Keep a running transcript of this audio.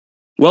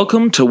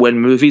Welcome to When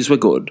Movies Were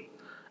Good,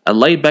 a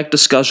laid-back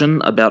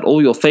discussion about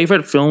all your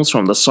favourite films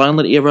from the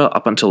silent era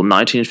up until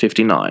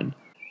 1959.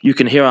 You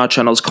can hear our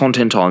channel's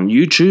content on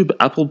YouTube,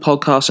 Apple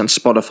Podcasts and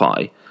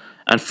Spotify,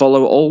 and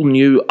follow all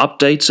new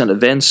updates and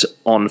events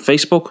on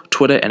Facebook,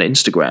 Twitter and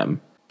Instagram.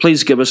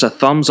 Please give us a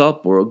thumbs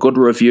up or a good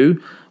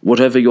review,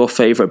 whatever your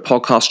favourite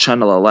podcast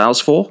channel allows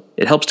for.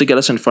 It helps to get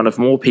us in front of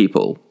more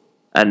people.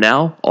 And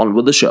now, on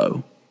with the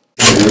show.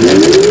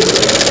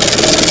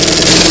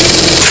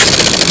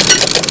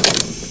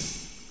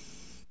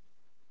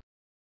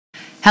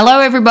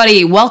 Hello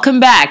everybody, welcome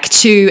back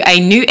to a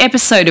new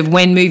episode of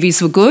When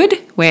Movies Were Good.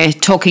 We're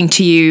talking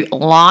to you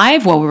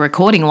live, we're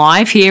recording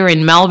live here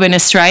in Melbourne,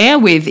 Australia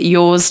with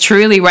yours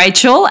truly,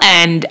 Rachel,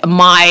 and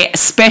my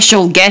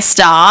special guest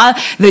star,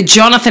 the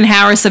Jonathan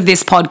Harris of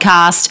this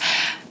podcast,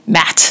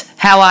 Matt.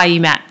 How are you,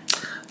 Matt?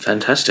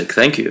 Fantastic,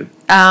 thank you.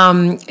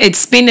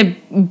 It's been a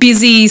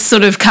busy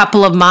sort of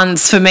couple of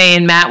months for me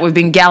and Matt. We've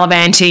been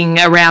gallivanting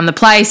around the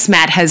place.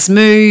 Matt has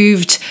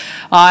moved.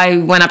 I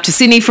went up to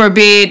Sydney for a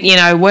bit,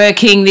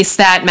 working, this,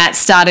 that. Matt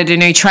started a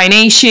new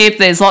traineeship.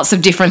 There's lots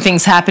of different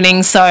things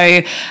happening.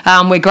 So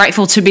we're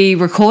grateful to be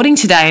recording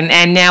today.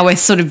 And now we're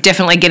sort of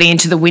definitely getting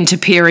into the winter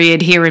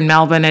period here in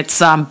Melbourne.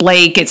 It's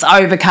bleak, it's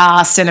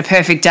overcast, and a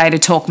perfect day to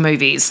talk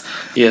movies.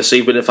 Yes,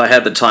 even if I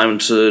had the time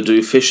to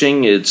do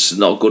fishing, it's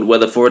not good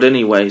weather for it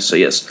anyway. So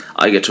yes,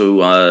 I get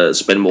to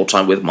spend more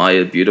time with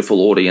my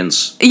beautiful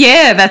audience.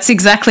 Yeah, that's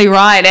exactly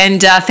right.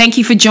 And thank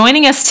you for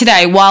joining us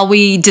today while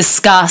we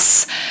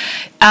discuss.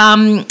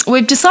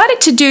 We've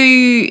decided to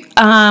do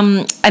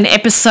an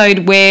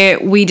episode where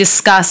we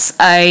discuss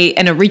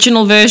an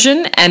original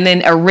version and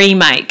then a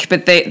remake,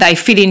 but they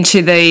fit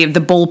into the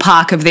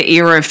ballpark of the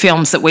era of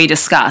films that we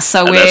discuss.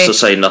 So and that's to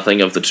say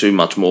nothing of the two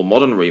much more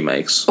modern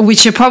remakes,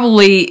 which are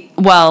probably,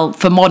 well,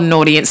 for modern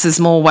audiences,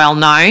 more well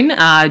known,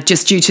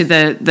 just due to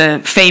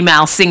the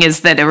female singers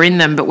that are in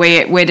them. But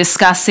we're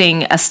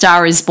discussing A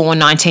Star Is Born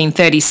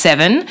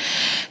 1937.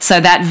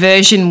 So that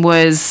version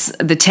was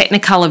the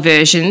Technicolor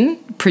version,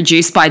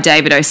 produced by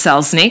David O.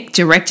 Selznick,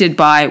 directed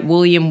by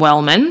William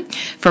Wellman,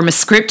 from a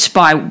script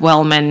by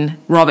Wellman,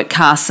 Robert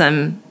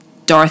Carson,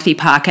 Dorothy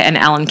Parker and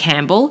Alan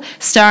Campbell,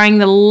 starring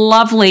the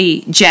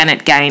lovely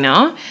Janet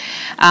Gaynor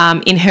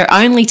in her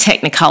only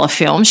Technicolor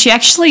film. She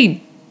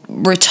actually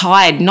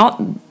retired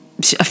not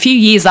a few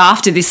years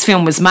after this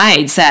film was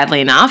made,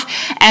 sadly enough,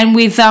 and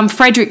with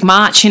Fredric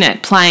March in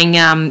it playing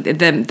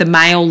the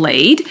male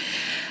lead.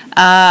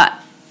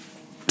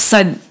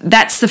 So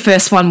that's the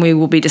first one we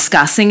will be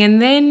discussing.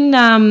 And then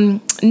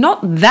not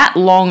that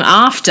long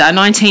after,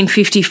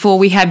 1954,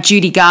 we have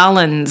Judy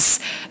Garland's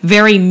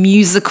very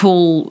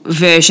musical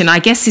version. I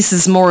guess this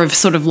is more of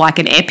sort of like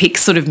an epic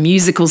sort of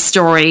musical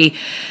story,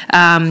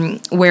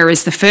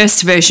 whereas the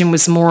first version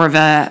was more of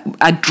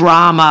a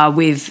drama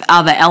with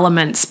other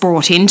elements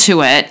brought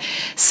into it.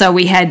 So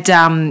we had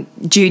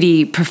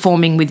Judy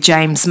performing with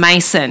James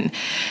Mason.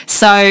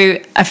 So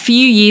a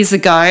few years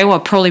ago, or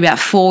probably about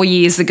 4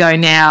 years ago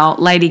now,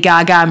 Lady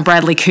Gaga and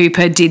Bradley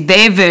Cooper did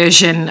their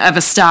version of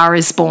A Star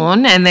Is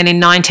Born, and then in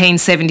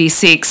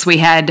 1976 we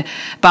had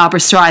Barbra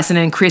Streisand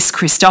and Chris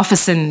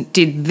Christopherson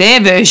did their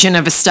version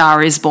of A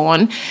Star Is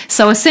Born.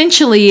 So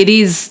essentially it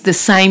is the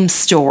same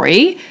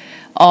story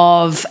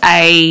of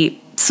a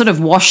sort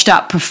of washed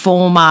up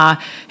performer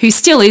who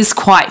still is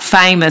quite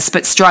famous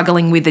but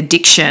struggling with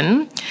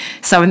addiction.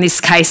 So in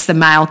this case, the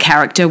male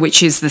character,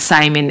 which is the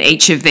same in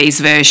each of these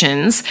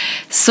versions,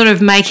 sort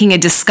of making a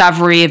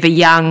discovery of a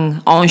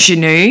young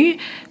ingenue,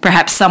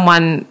 perhaps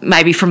someone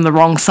maybe from the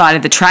wrong side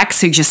of the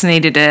tracks who just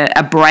needed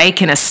a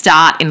break and a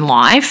start in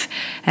life.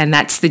 And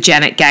that's the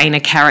Janet Gaynor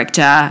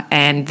character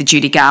and the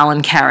Judy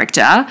Garland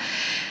character.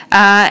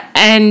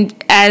 And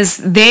as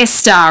their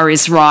star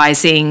is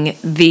rising,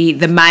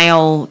 the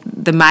male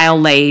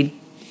lead,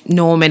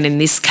 Norman in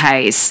this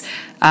case,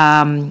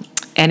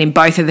 and in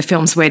both of the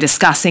films we're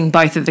discussing,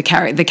 both of the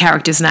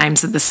characters'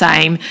 names are the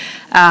same,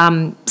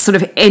 sort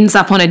of ends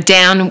up on a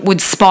downward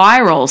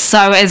spiral.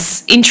 So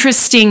as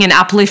interesting and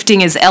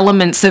uplifting as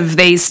elements of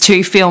these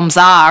two films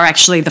are,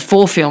 actually the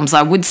four films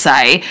I would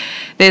say,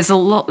 there's a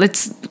lot,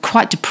 it's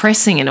quite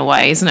depressing in a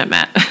way, isn't it,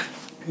 Matt?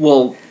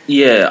 Well,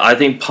 yeah, I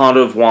think part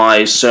of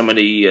why so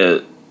many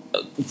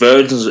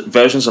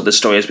versions of this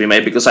story has been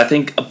made, because I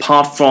think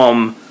apart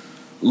from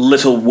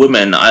Little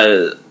Women,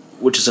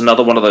 which is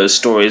another one of those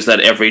stories that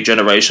every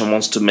generation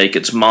wants to make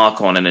its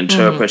mark on and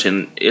interpret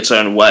in its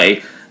own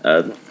way,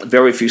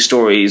 very few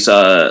stories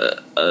tempt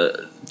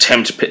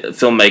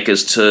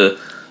filmmakers to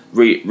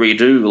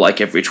redo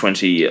like every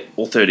 20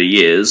 or 30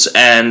 years,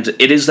 and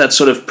it is that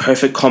sort of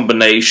perfect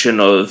combination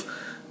of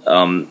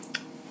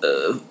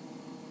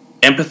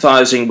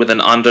empathizing with an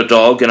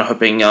underdog and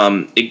hoping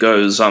it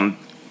goes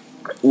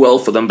well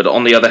for them, but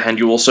on the other hand,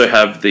 you also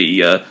have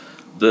the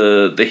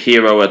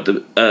hero at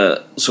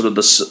the sort of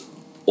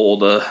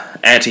the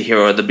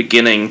anti-hero at the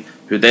beginning,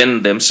 who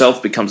then themselves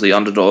becomes the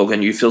underdog,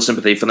 and you feel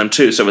sympathy for them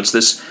too. So it's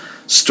this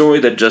story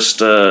that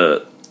just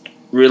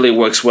really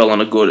works well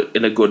in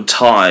a good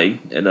tie,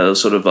 in a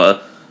sort of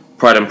a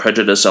Pride and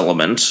Prejudice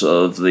element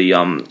of the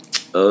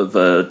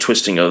of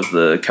twisting of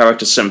the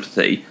character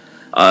sympathy.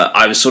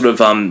 I've sort of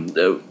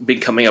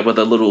been coming up with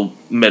a little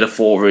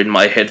metaphor in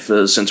my head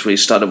since we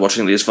started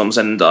watching these films,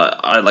 and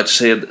I like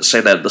to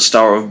say that the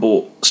Star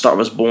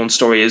Was Born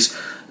story is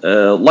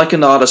like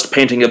an artist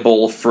painting a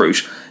bowl of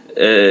fruit.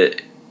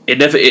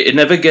 It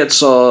never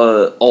gets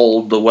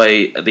old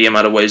the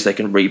amount of ways they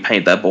can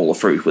repaint that bowl of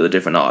fruit with a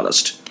different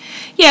artist.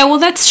 Yeah, well,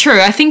 that's true.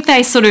 I think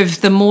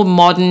the more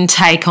modern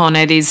take on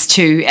it is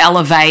to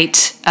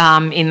elevate,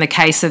 in the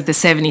case of the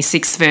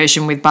 76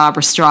 version with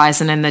Barbra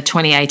Streisand and the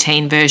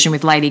 2018 version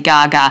with Lady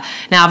Gaga.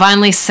 Now, I've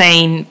only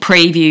seen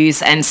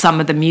previews and some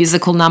of the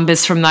musical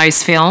numbers from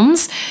those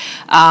films.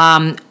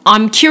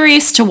 I'm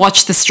curious to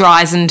watch the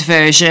Streisand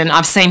version.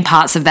 I've seen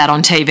parts of that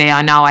on TV,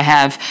 I know I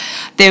have.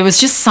 There was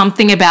just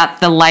something about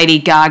the Lady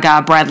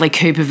Gaga Bradley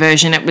Cooper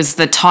version. It was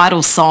the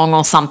title song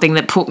or something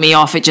that put me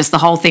off. The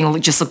whole thing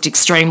just looked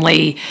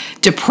extremely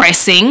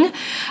depressing.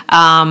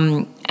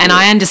 And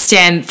I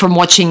understand from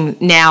watching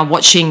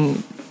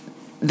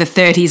the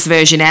 30s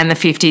version and the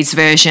 50s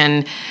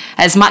version,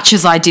 as much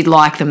as I did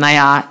like them, they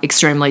are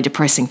extremely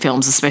depressing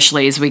films,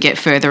 especially as we get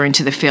further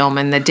into the film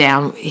and the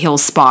downhill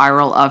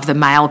spiral of the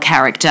male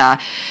character.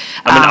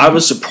 I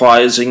was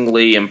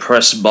surprisingly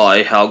impressed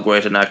by how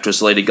great an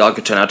actress Lady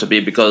Gaga turned out to be,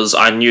 because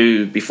I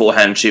knew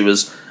beforehand she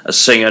was a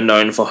singer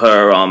known for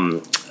her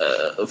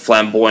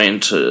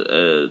flamboyant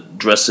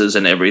dresses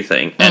and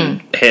everything,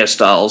 and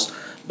hairstyles,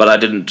 but I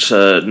didn't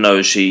know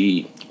has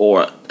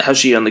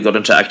she only got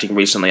into acting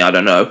recently, I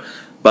don't know.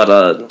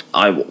 But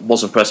I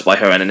was impressed by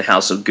her and in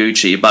House of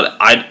Gucci. But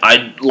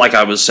I like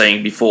I was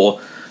saying before,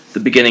 the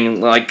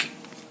beginning, like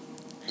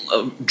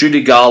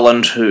Judy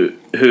Garland, who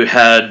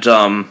had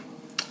a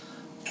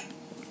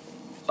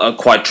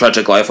quite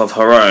tragic life of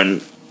her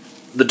own.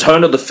 The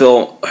tone of the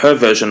film, her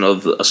version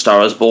of A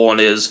Star Is Born,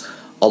 is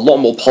a lot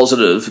more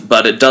positive.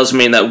 But it does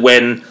mean that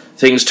when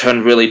things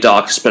turn really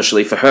dark,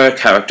 especially for her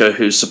character,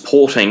 who's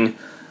supporting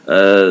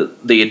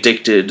the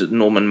addicted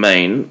Norman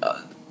Maine,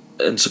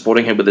 and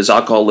supporting him with his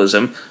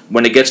alcoholism,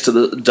 when it gets to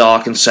the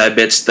dark and sad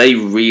bits, they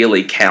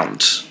really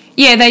count.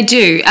 Yeah, they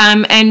do.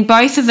 And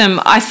both of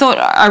them,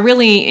 I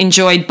really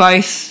enjoyed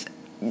both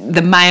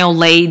the male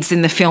leads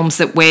in the films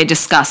that we're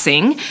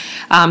discussing.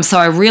 So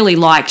I really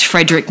liked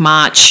Fredric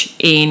March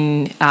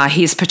in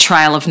his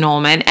portrayal of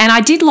Norman. And I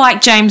did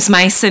like James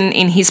Mason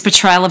in his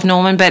portrayal of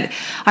Norman, but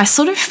I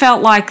sort of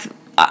felt like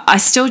I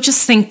still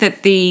just think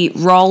that the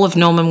role of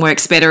Norman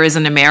works better as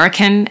an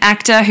American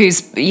actor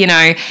who's,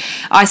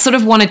 I sort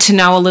of wanted to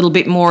know a little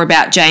bit more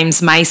about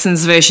James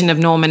Mason's version of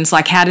Norman's,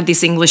 like how did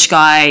this English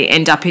guy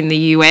end up in the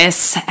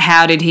US?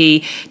 Did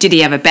he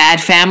have a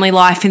bad family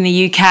life in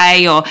the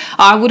UK? Or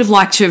I would have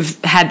liked to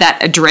have had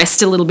that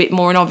addressed a little bit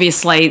more, and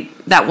obviously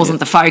that wasn't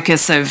the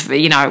focus of,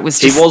 it was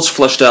just... He was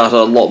fleshed out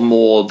a lot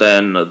more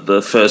than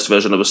the first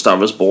version of A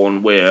Star Is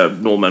Born, where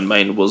Norman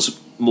Maine was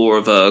more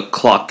of a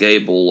Clark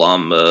Gable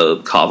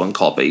carbon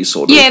copy,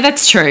 sort of. Yeah,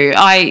 that's true.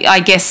 I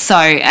guess so.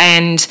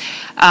 And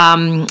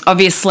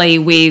obviously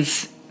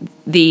with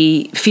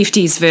the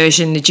 50s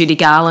version, the Judy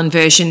Garland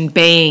version,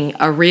 being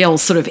a real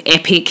sort of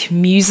epic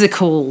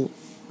musical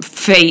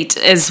feat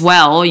as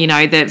well,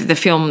 the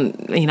film,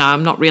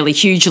 I'm not really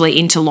hugely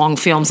into long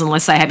films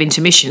unless they have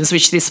intermissions,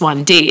 which this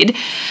one did.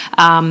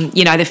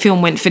 The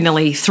film went for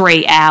nearly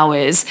 3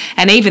 hours,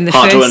 and even the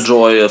hard to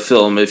enjoy a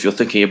film if you're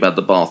thinking about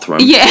the bathroom.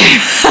 Yeah.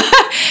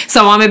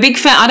 So I'm a big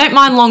fan. I don't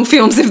mind long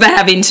films if they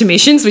have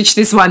intermissions, which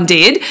this one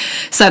did.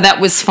 So that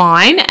was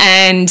fine.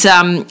 And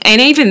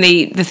even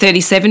the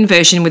 37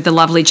 version with the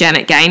lovely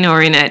Janet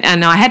Gaynor in it.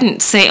 And I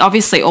hadn't seen,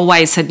 obviously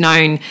always had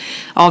known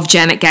of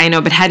Janet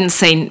Gaynor, but hadn't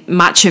seen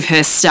much of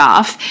her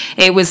stuff.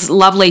 It was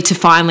lovely to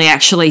finally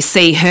actually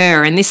see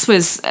her. And this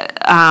was,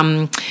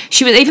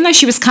 even though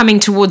she was coming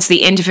towards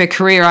the end of her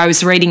career, I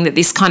was reading that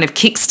this kind of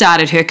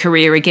kick-started her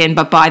career again.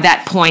 But by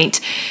that point,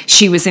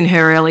 she was in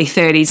her early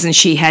 30s and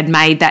she had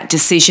made that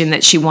decision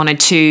that she wanted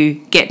to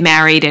get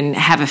married and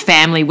have a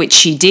family, which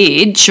she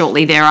did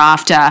shortly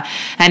thereafter.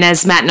 And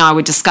as Matt and I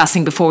were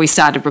discussing before we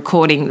started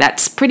recording,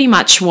 that's pretty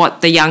much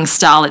what the young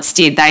starlets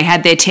did. They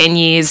had their 10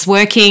 years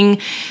working,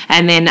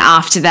 and then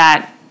after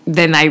that,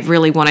 then they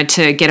really wanted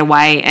to get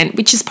away, and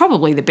which is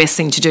probably the best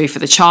thing to do for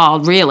the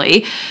child,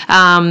 really.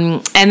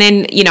 And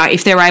then,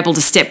 if they're able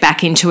to step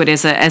back into it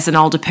as an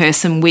older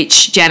person,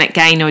 which Janet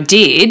Gaynor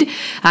did,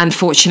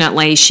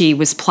 unfortunately, she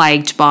was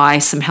plagued by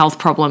some health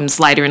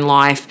problems later in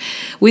life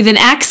with an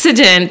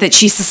accident that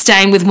she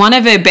sustained with one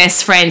of her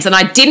best friends. And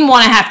I didn't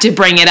want to have to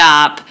bring it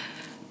up,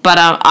 but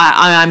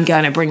I'm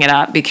going to bring it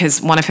up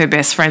because one of her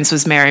best friends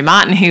was Mary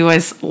Martin, who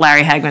was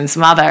Larry Hagman's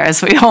mother,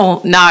 as we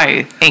all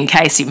know, in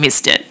case you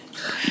missed it.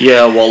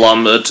 Yeah,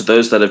 well, to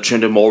those that have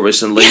tuned in more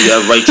recently,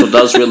 Rachel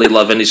does really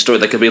love any story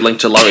that can be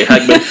linked to Larry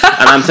Hagman.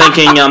 And I'm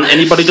thinking,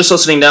 anybody just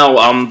listening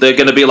now, they're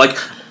going to be like,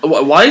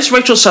 why is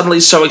Rachel suddenly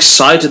so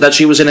excited that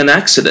she was in an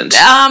accident?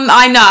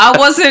 I know, I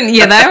wasn't,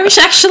 they were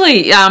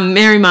actually,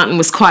 Mary Martin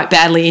was quite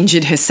badly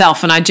injured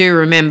herself, and I do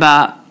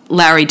remember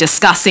Larry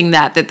discussing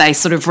that they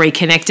sort of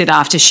reconnected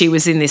after she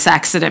was in this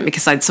accident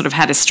because they'd sort of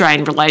had a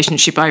strained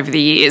relationship over the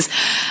years.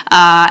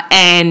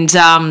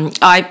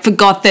 I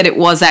forgot that it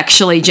was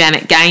actually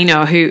Janet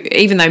Gaynor who,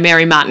 even though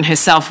Mary Martin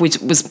herself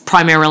was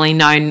primarily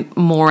known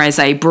more as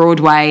a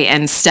Broadway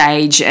and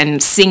stage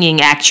and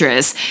singing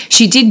actress,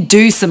 she did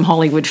do some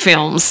Hollywood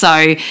films.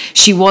 So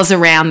she was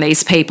around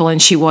these people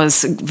and she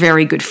was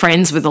very good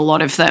friends with a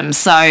lot of them.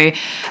 So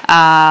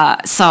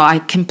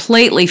I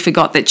completely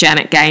forgot that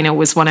Janet Gaynor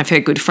was one of her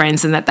good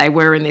friends and that they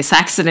were in this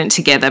accident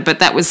together. But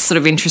that was sort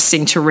of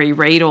interesting to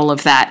reread all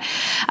of that.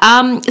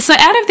 So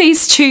out of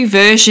these two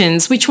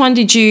versions, which one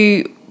did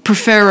you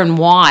prefer and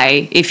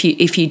why, if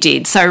you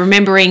did? So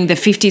remembering the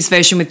 50s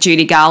version with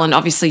Judy Garland,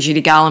 obviously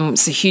Judy Garland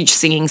was a huge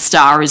singing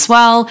star as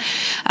well.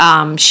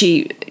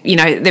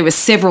 There were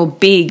several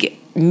big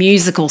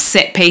musical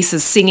set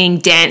pieces, singing,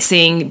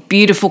 dancing,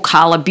 beautiful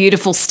colour,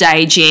 beautiful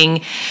staging.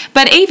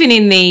 But even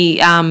in the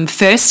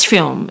first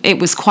film, it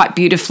was quite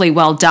beautifully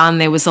well done.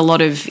 There was a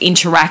lot of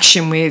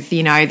interaction with,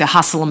 the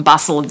hustle and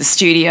bustle of the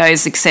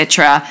studios,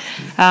 etc.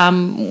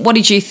 What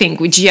did you think?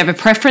 Did you have a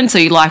preference, or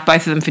you like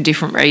both of them for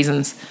different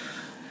reasons?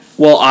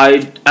 Well,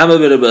 I am a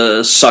bit of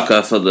a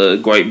sucker for the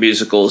great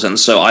musicals, and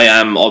so I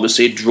am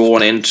obviously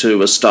drawn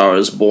into A Star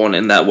Is Born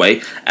in that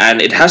way.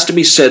 And it has to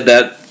be said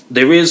that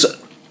there is...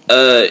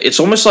 it's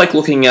almost like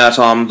looking at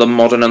the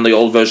modern and the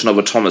old version of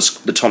the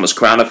Thomas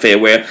Crown Affair,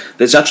 where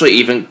there's actually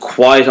even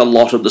quite a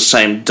lot of the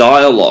same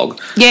dialogue.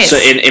 Yes. So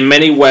in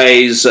many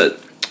ways,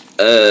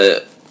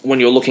 when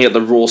you're looking at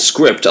the raw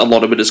script, a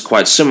lot of it is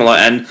quite similar,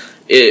 and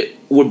it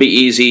would be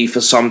easy for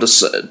some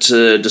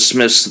to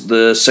dismiss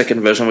the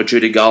second version with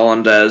Judy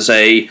Garland as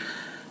an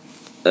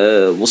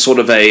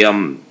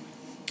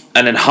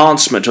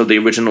enhancement of the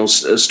original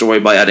story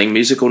by adding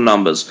musical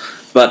numbers.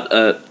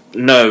 But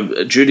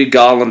no, Judy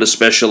Garland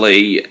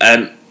especially,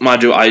 and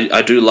mind you,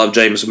 I do love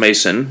James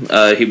Mason.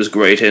 He was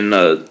great in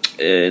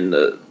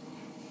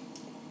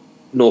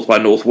North by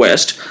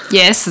Northwest.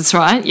 Yes, that's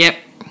right. Yep.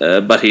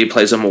 But he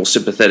plays a more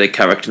sympathetic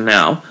character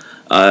now.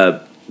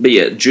 But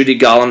yeah, Judy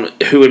Garland,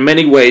 who in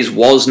many ways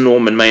was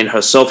Norman Maine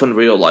herself in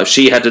real life,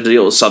 she had to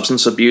deal with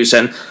substance abuse,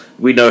 and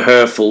we know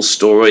her full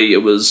story.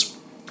 It was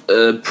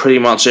pretty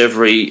much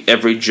every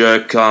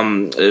jerk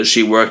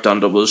she worked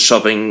under was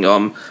shoving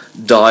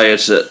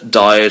diet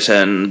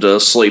and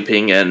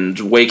sleeping and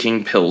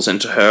waking pills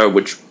into her,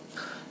 which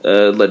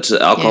led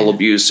to alcohol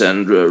abuse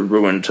and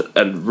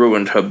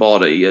ruined her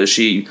body.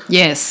 She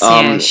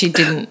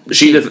didn't.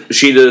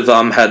 She'd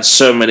have had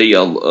so many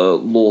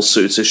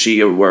lawsuits if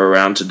she were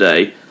around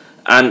today.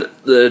 And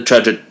the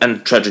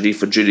tragedy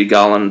for Judy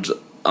Garland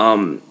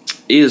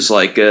is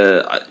like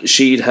if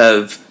she'd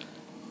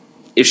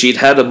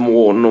had a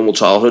more normal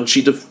childhood,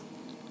 she'd have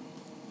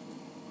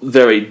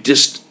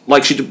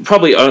she'd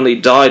probably only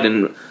died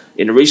in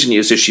recent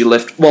years if she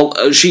left.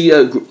 Well, she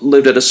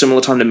lived at a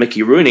similar time to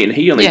Mickey Rooney, and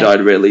he only died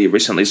really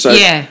recently. So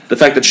the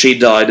fact that she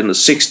died in the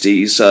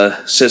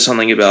 60s says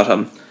something about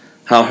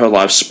how her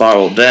life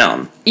spiraled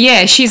down.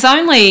 Yeah,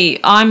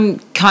 I'm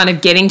kind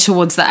of getting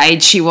towards the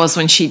age she was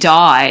when she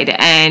died,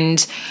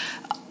 and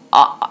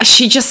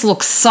she just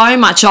looks so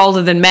much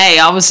older than me.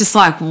 I was just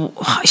like,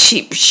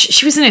 she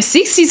was in her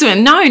 60s.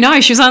 No,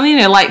 she was only in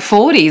her late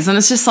 40s. And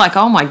it's just like,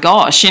 oh my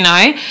gosh,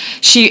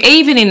 she,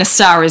 even in A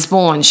Star Is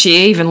Born,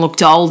 she even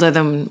looked older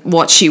than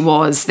what she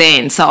was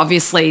then. So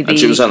obviously and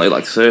she was only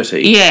like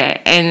 30. Yeah,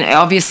 and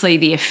obviously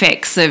the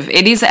effects of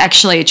it is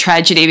actually a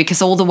tragedy,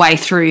 because all the way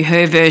through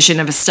her version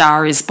of A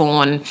Star Is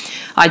Born,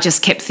 I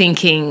just kept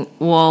thinking,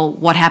 well,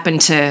 what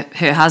happened to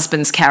her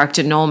husband's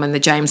character, Norman, the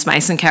James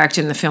Mason character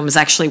in the film, is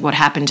actually what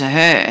happened to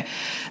her.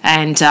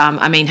 And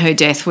her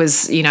death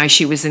was,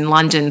 she was in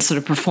London sort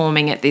of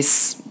performing at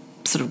this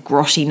sort of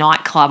grotty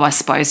nightclub, I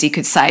suppose you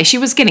could say. She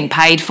was getting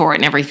paid for it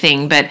and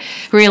everything, but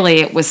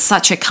really it was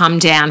such a come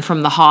down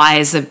from the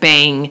highs of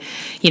being,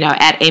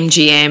 at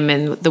MGM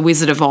and The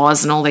Wizard of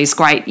Oz and all these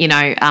great,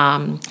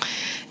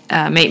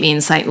 Meet Me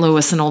in St.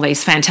 Louis and all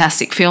these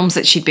fantastic films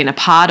that she'd been a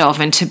part of,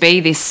 and to be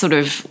this sort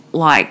of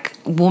like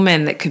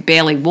woman that could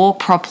barely walk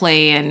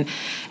properly, and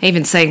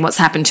even seeing what's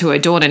happened to her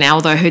daughter now,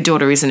 although her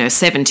daughter is in her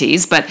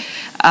 70s. But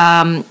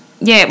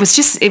it was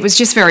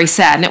just very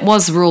sad, and it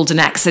was ruled an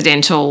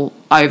accidental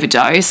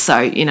overdose.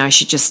 So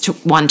she just took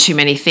one too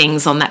many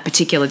things on that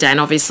particular day, and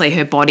obviously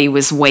her body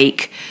was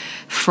weak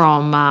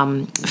from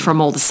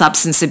all the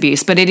substance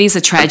abuse. But it is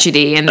a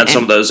tragedy, and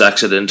some of those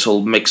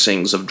accidental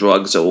mixings of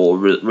drugs or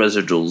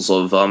residuals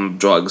of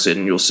drugs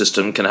in your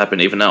system can happen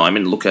even now. I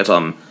mean, look at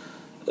some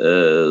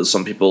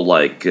people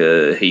like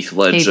Heath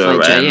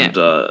Ledger and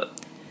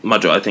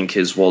Mudger. I think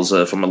his was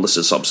from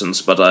illicit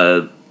substance, but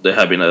there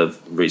have been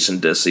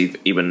recent deaths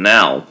even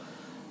now.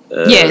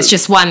 It's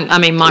just one. I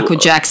mean, Michael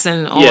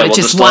Jackson, or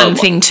just one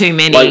thing too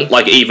many.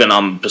 Like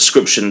even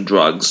prescription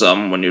drugs,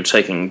 when you're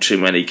taking too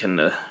many,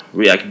 can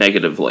react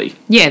negatively.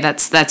 Yeah,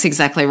 that's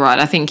exactly right.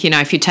 I think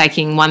if you're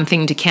taking one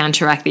thing to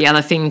counteract the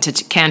other thing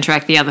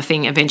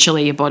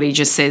eventually your body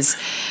just says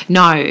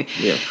no.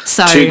 Yeah.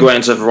 So 2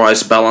 grains of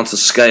rice balance the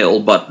scale,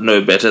 but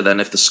no better than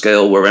if the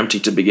scale were empty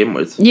to begin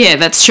with. Yeah,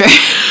 that's true.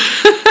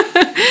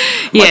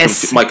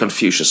 Yes. My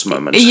Confucius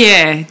moment.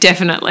 Yeah,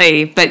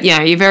 definitely. But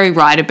yeah, you're very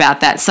right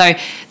about that. So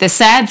the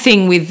sad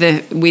thing with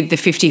the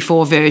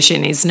 54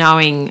 version is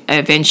knowing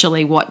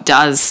eventually what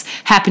does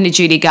happen to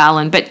Judy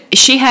Garland. But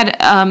she had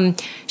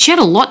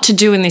a lot to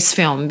do in this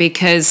film,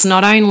 because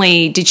not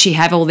only did she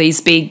have all these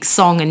big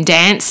song and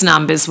dance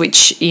numbers,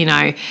 which, you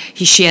know,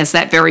 she has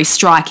that very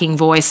striking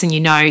voice and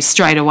you know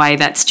straight away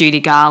that's Judy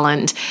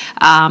Garland.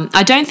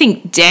 I don't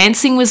think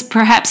dancing was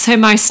perhaps her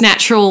most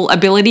natural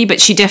ability,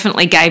 but she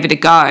definitely gave it a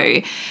go.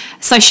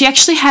 So she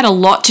actually had a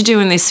lot to do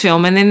in this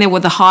film, and then there were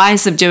the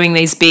highs of doing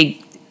these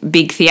big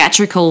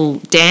theatrical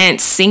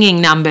dance singing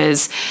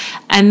numbers,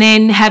 and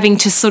then having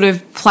to sort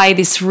of play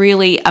this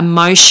really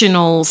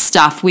emotional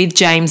stuff with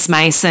James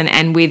Mason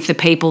and with the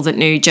people that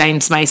knew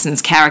James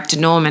Mason's character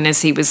Norman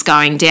as he was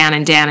going down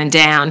and down and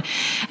down.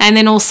 And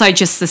then also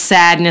just the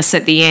sadness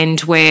at the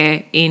end,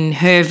 where in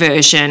her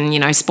version, you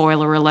know,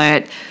 spoiler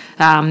alert,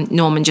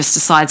 Norman just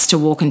decides to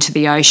walk into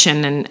the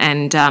ocean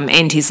and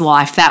end his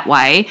life that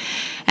way.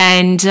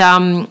 And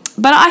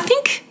but I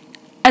think,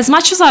 as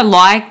much as I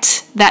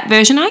liked that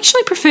version, I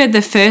actually preferred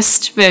the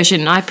first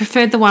version. I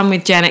preferred the one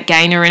with Janet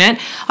Gaynor in it.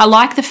 I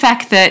like the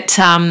fact that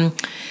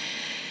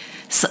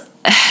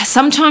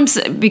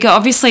sometimes, because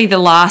obviously the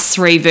last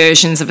three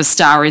versions of A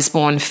Star Is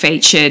Born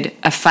featured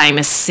a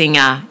famous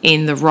singer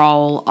in the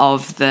role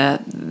of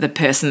the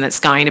person that's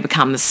going to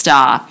become the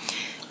star.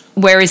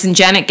 Whereas in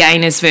Janet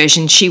Gaynor's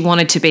version, she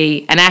wanted to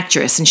be an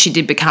actress, and she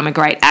did become a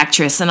great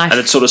actress. And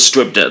it sort of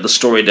stripped the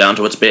story down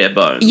to its bare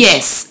bones.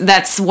 Yes,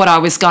 that's what I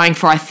was going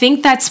for. I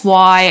think that's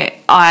why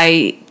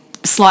I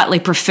slightly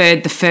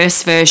preferred the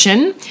first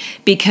version,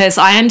 because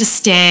I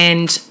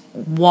understand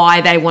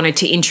why they wanted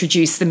to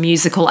introduce the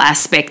musical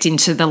aspect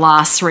into the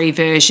last three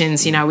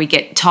versions. You know, we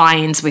get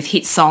tie-ins with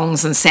hit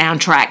songs and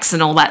soundtracks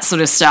and all that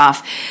sort of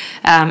stuff.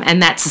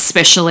 And that's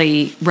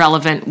especially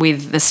relevant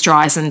with the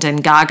Streisand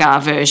and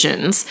Gaga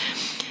versions.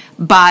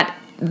 But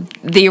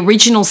the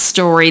original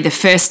story, the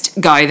first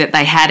go that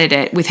they had at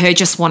it, with her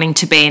just wanting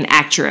to be an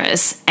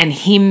actress and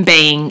him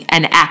being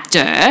an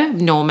actor,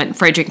 Norman,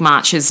 Fredric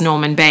March's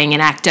Norman being an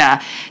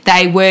actor,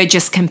 they were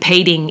just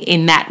competing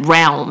in that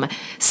realm.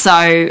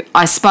 So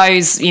I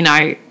suppose, you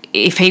know,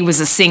 if he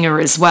was a singer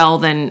as well,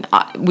 then,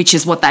 which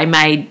is what they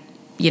made,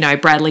 you know,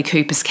 Bradley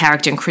Cooper's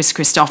character and Chris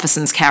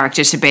Christopherson's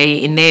character to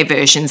be in their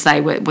versions,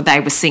 they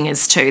were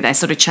singers too. They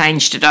sort of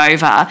changed it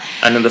over.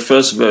 And in the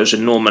first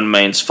version, Norman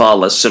Main's far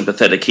less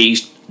sympathetic. He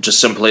just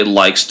simply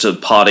likes to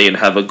party and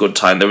have a good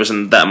time. There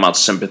isn't that much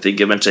sympathy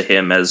given to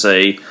him as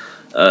a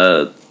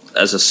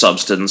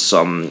substance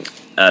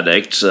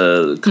addict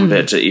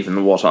compared to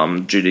even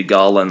what Judy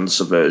Garland's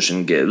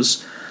version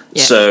gives.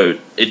 Yeah. So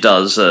it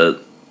does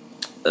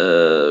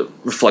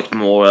reflect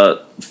more,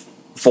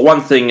 for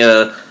one thing,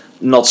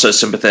 not so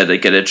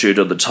sympathetic attitude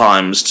of the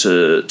times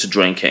to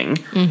drinking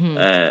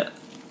and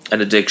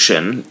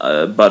addiction,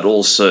 but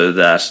also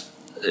that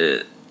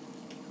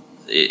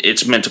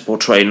it's meant to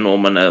portray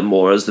Norman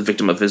more as the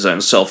victim of his own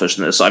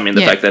selfishness. I mean,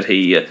 the fact that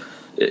he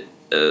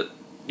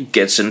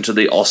gets into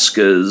the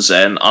Oscars,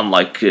 and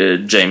unlike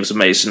James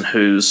Mason,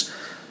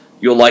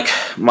 you're like,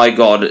 my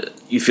God,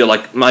 you feel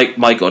like,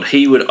 my God,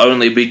 he would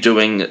only be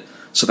doing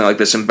something like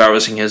this,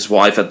 embarrassing his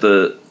wife at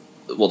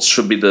what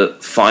should be the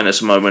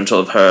finest moment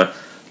of her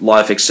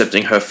life,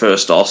 accepting her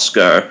first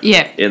Oscar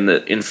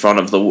in front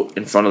of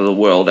the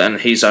world,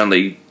 and he's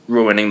only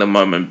ruining the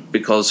moment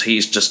because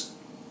he just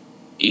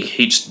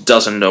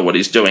doesn't know what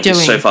he's doing.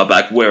 He's so far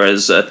back.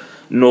 Whereas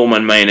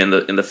Norman Main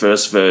in the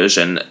first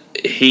version,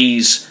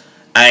 he's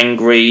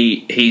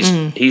angry,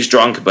 he's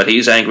drunk, but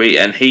he's angry,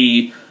 and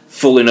he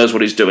fully knows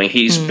what he's doing.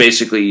 He's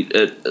basically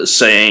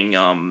saying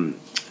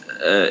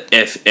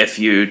F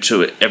you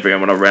to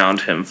everyone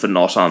around him for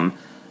not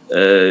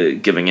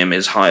giving him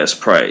his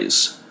highest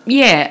praise.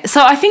 Yeah,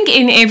 so I think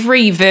in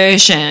every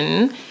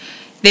version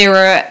there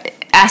are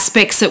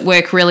aspects that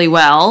work really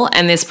well,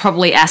 and there's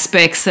probably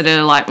aspects that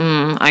are like,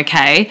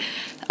 okay.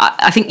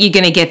 I think you're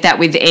going to get that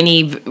with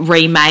any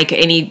remake,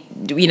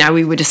 you know,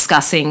 we were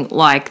discussing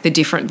like the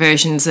different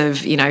versions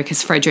of, you know,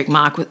 because Fredric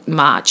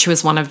March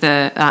was one of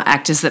the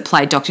actors that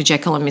played Dr.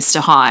 Jekyll and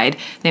Mr. Hyde.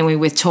 Then we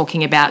were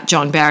talking about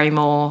John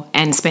Barrymore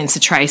and Spencer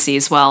Tracy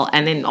as well.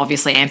 And then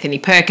obviously Anthony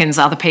Perkins,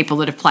 other people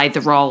that have played the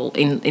role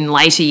in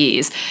later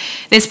years.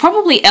 There's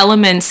probably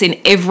elements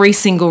in every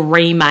single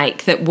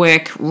remake that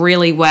work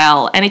really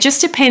well. And it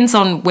just depends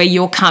on where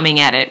you're coming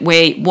at it,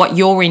 what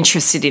you're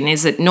interested in.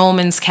 Is it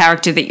Norman's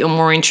character that you're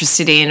more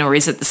interested in, or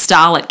is it the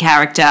starlet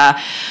character?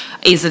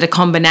 Is it a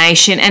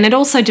combination? And it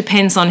also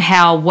depends on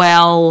how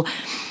well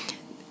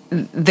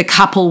the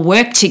couple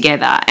work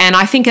together. And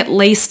I think at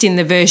least in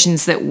the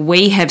versions that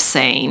we have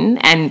seen,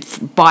 and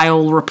by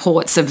all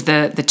reports of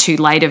the two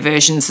later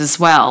versions as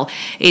well,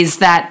 is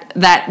that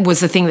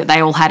was the thing that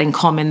they all had in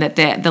common, that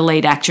the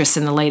lead actress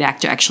and the lead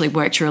actor actually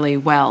worked really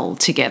well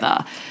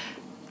together.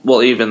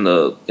 Well, even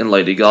in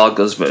Lady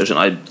Gaga's version,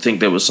 I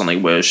think there was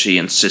something where she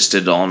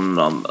insisted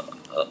on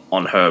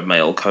her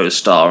male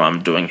co-star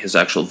doing his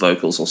actual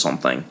vocals or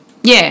something.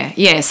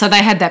 Yeah. So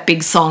they had that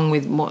big song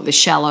with the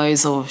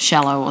Shallows or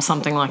Shallow or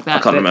something like that.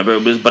 I can't remember.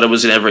 It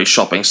was in every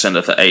shopping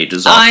centre for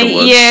ages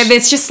afterwards. Yeah,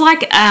 there's just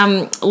like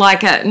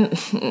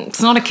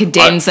it's not a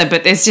cadenza,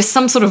 but there's just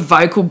some sort of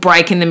vocal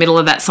break in the middle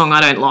of that song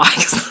I don't like.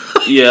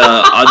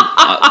 Yeah,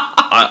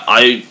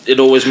 it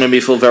always made me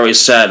feel very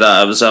sad.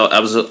 I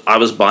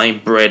was buying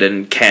bread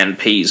and canned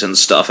peas and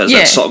stuff as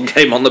that song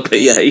came on the PA.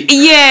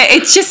 Yeah,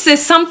 it's just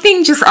there's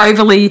something just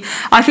overly.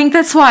 I think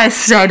that's why I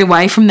stayed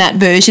away from that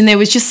version. There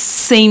was just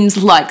seems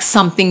like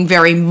something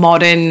very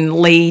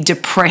modernly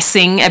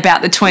depressing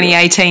about the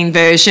 2018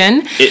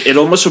 version. It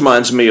almost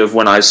reminds me of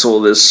when I saw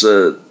this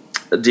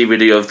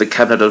DVD of The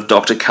Cabinet of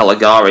Dr.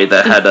 Caligari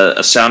that had a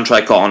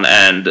soundtrack on,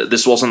 and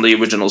this wasn't the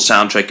original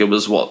soundtrack. It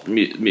was what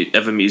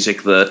Ever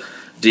Music, the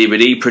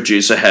DVD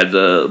producer, had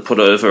put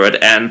over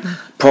it, and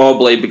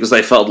probably because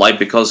they felt like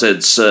because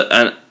it's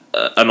an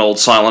old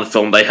silent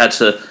film, they had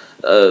to.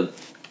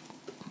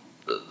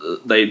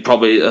 They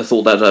probably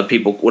thought that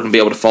people wouldn't be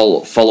able to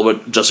follow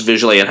it just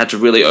visually, and had to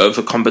really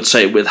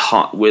overcompensate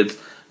with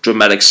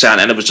dramatic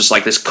sound, and it was just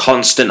like this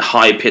constant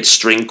high-pitched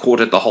string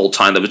quartet the whole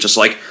time that was just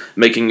like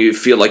making you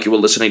feel like you were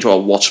listening to a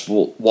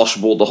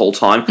washboard the whole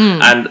time.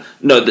 And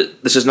no,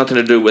 this has nothing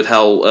to do with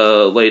how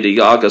Lady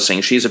Gaga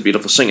sings. She's a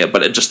beautiful singer,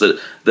 but it just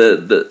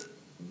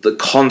the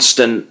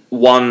constant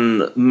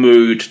one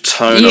mood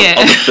tone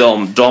of the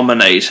film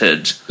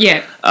dominated.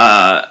 Yeah.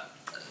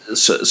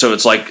 So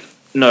it's like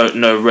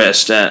no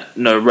rest,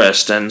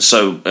 and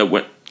so it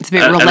went. It's a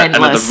bit relentless.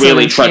 And at the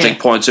really tragic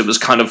points, it was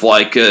kind of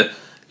like it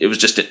was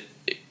just.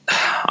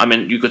 I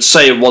mean, you could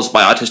say it was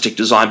by artistic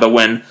design, but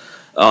when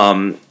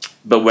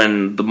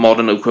the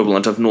modern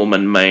equivalent of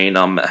Norman Maine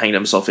hanged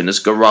himself in his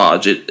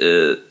garage,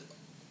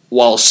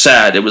 while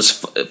sad, it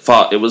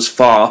was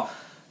far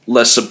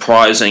less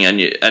surprising,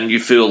 and you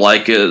feel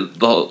like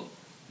the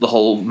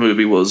whole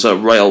movie was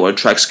railroad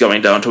tracks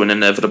going down to an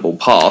inevitable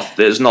path.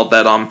 There's not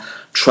that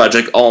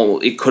tragic. Oh,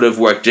 it could have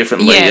worked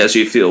differently, as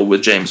you feel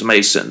with James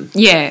Mason.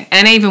 Yeah,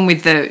 and even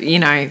with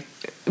the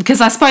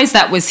because I suppose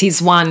that was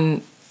his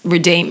one.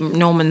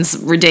 Norman's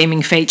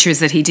redeeming feature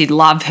is that he did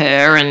love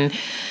her and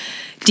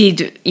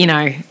did,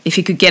 if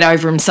he could get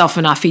over himself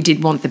enough, he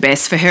did want the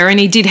best for her, and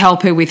he did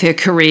help her with her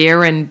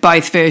career and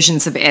both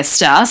versions of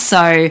Esther.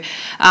 So,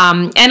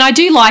 and I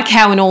do like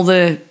how in all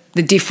the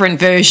different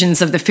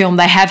versions of the film,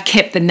 they have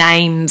kept the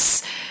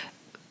names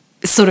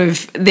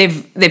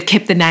they've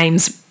kept the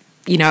names,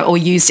 or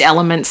used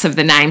elements of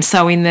the name.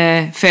 So in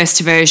the first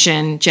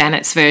version,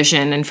 Janet's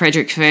version and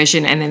Fredric's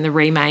version, and then the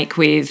remake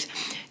with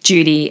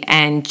Judy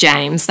and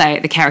James,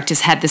 the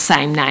characters had the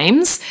same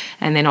names,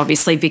 and then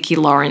obviously Vicki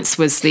Lawrence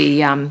was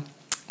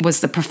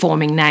the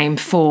performing name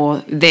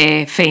for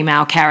their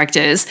female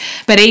characters.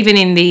 But even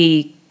in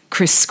the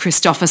Chris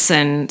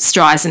Christopherson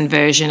Streisand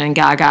version and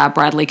Gaga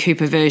Bradley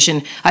Cooper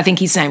version, I think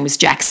his name was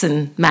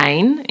Jackson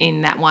Maine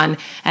in that one,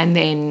 and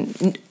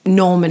then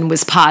Norman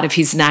was part of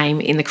his name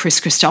in the Chris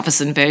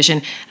Christopherson version.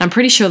 And I'm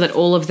pretty sure that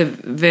all of the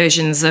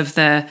versions of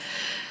the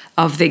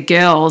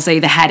girls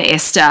either had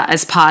Esther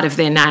as part of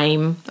their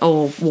name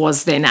or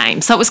was their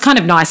name. So it was kind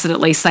of nice that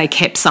at least they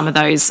kept some of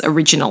those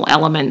original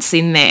elements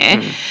in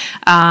there.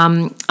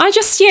 I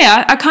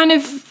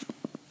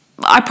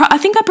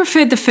think I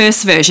preferred the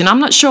first version. I'm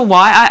not sure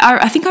why.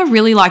 I think I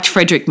really liked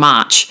Fredric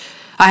March.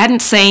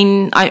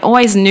 I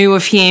always knew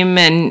of him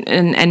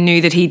and knew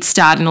that he'd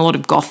starred in a lot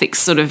of gothic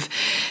sort of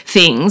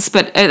things,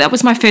 but that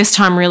was my first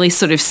time really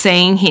sort of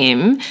seeing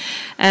him,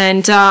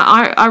 and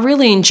I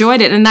really enjoyed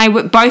it. And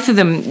both of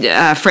them,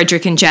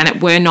 Fredric and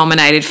Janet, were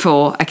nominated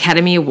for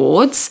Academy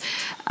Awards.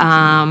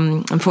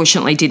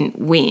 Unfortunately didn't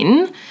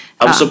win.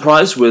 I was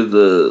surprised with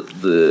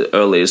the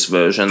earliest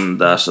version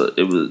that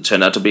it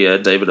turned out to be a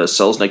David S.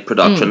 Selznick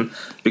production,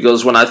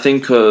 because when I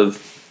think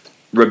of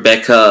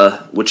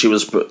Rebecca, which he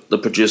was the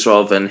producer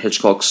of, and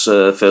Hitchcock's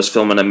first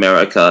film in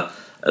America,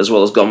 as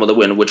well as Gone with the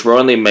Wind, which were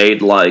only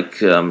made like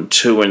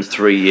 2 and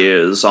 3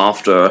 years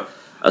after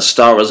A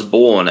Star Is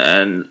Born,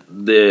 and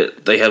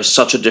they have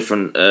such a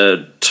different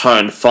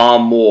tone, far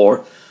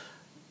more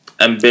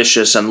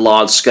ambitious and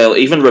large scale.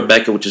 Even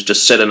Rebecca, which is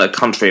just set in a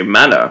country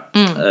manner,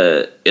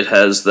 it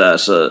has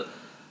that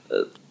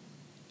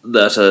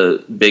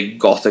big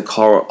gothic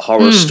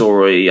horror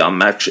story,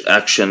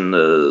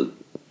 action.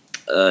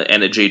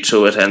 Energy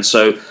to it, and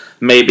so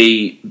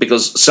maybe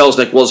because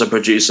Selznick was a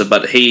producer,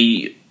 but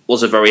he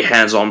was a very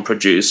hands-on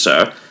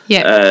producer,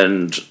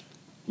 and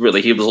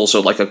really he was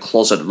also like a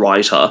closet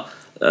writer,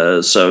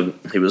 so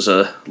he was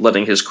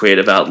letting his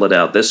creative outlet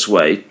out this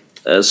way.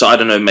 So I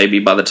don't know, maybe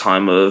by the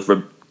time of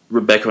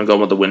Rebecca and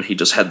Gone with the Wind, he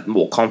just had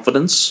more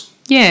confidence.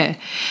 Yeah.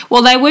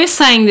 Well, they were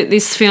saying that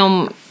this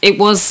film, it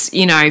was,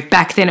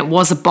 back then it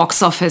was a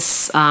box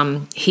office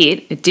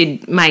hit. It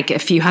did make a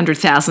few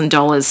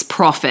 $100,000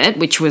 profit,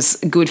 which was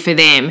good for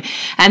them.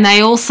 And they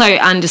also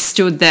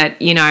understood that,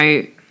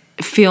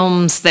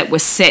 films that were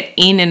set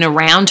in and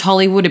around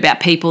Hollywood about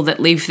people that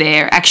live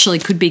there actually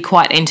could be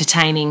quite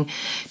entertaining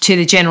to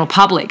the general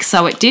public.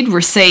 So it did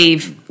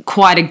receive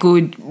quite a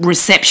good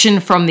reception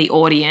from the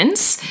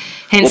audience.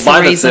 Hence the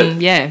reason,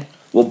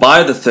 Well,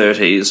 by the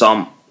 30s,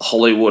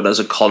 Hollywood as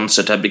a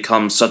concept had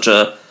become such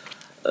a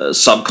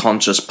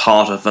subconscious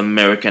part of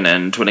American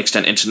and to an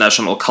extent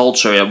international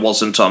culture. It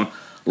wasn't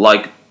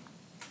like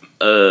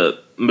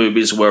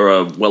movies were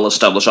a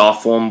well-established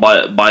art form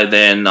by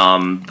then.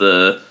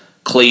 The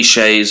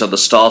cliches of the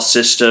star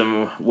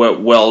system were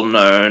well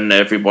known.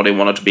 Everybody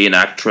wanted to be an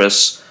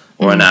actress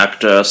or an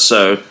actor,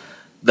 so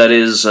that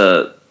is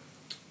that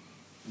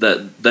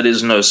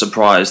is no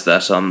surprise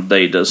that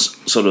they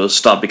just sort of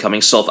start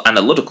becoming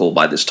self-analytical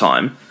by this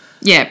time.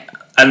 Yeah,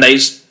 and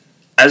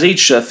as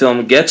each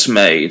film gets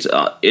made,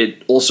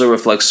 it also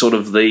reflects sort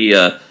of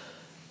the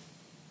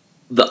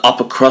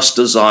upper crust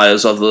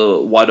desires of the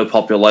wider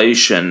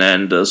population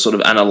and sort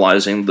of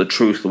analyzing the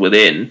truth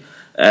within.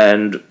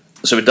 And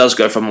so it does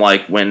go from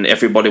like when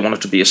everybody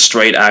wanted to be a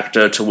straight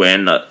actor to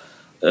when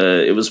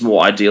it was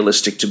more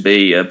idealistic to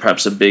be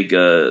perhaps a big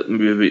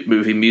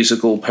movie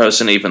musical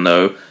person, even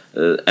though,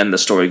 and the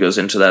story goes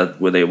into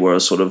that, where they were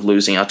sort of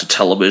losing out to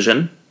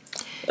television.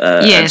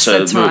 Yes, so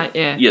that's right,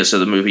 yeah. Yeah, so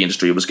the movie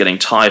industry was getting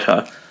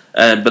tighter.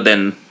 But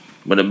then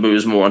when it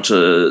moves more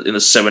into in the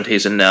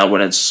 70s and now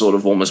when it's sort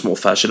of almost more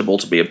fashionable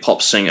to be a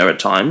pop singer at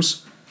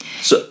times.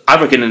 So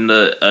I reckon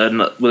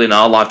within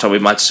our lifetime we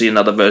might see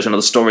another version of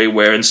the story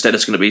where instead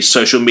it's going to be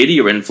social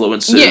media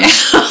influencers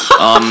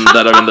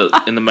that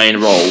are in the main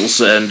roles,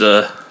 and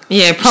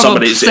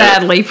probably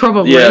sadly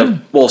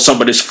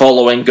somebody's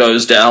following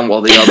goes down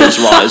while the others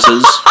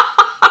rises.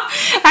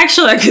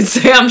 Actually, I could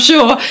say I'm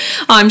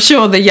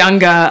sure the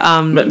younger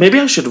maybe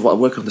I should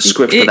work on the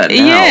script for that now.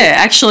 Yeah,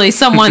 actually,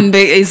 someone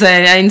is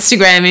an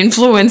Instagram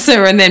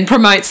influencer and then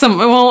promotes some.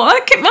 Well, I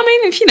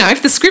mean,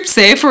 if the script's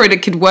there for it,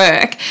 it could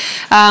work.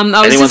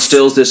 Anyone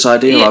steals this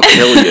idea, I'll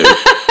kill you.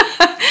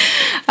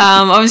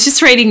 I was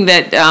just reading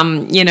that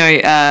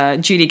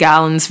Judy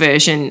Garland's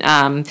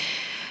version.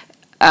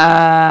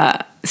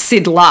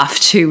 Sid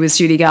Luft, who was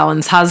Judy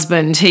Garland's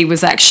husband, he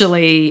was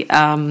actually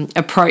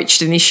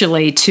approached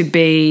initially to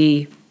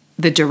be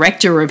the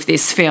director of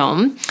this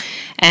film,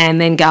 and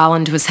then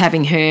Garland was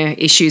having her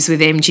issues with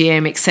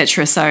MGM,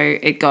 etc., so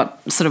it got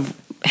sort of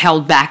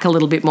held back a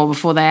little bit more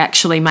before they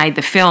actually made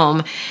the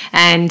film.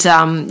 And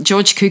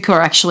George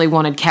Cukor actually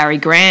wanted Cary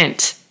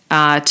Grant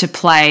to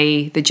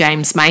play the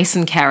James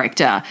Mason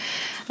character.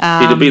 He'd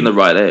have been the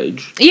right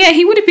age. Yeah,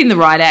 he would have been the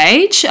right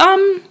age.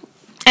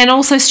 And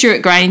also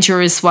Stuart Granger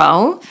as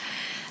well.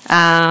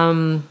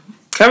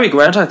 Cary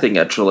Grant, I think,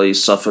 actually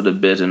suffered a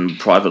bit in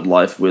private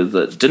life with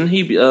it. Didn't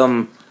he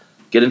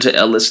get into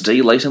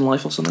LSD late in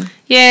life or something?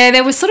 Yeah,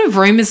 there were sort of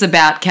rumours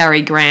about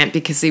Cary Grant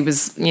because he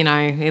was, he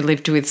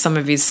lived with some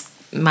of his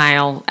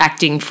male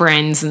acting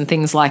friends and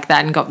things like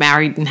that, and got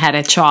married and had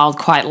a child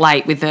quite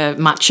late with a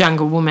much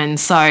younger woman.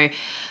 So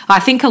I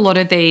think a lot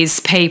of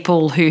these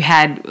people who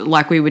had,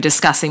 like we were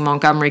discussing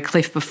Montgomery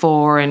Clift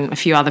before and a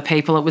few other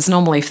people, it was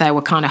normally if they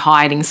were kind of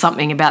hiding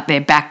something about their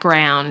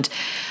background.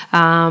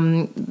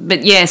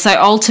 But yeah, so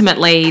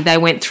ultimately they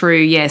went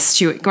through,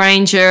 Stuart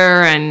Granger,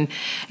 and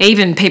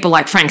even people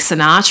like Frank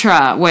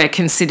Sinatra were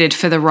considered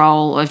for the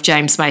role of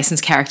James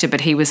Mason's character,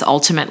 but he was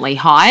ultimately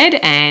hired.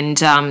 And,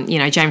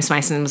 James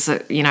Mason was,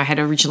 had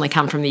originally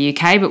come from the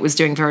UK, but was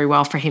doing very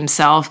well for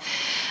himself.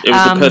 It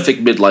was the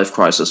perfect midlife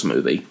crisis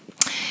movie.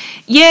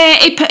 Yeah,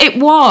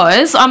 it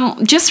was.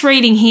 I'm just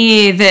reading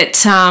here that,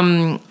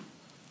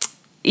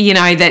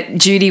 that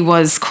Judy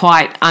was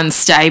quite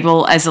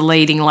unstable as a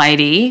leading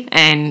lady,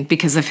 and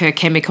because of her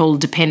chemical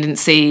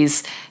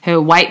dependencies, her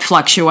weight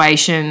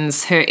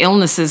fluctuations, her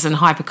illnesses and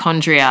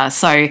hypochondria.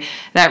 So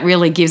that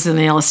really gives an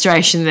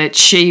illustration that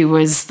she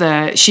was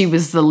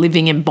the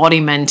living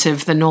embodiment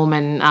of the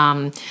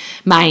Norman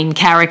main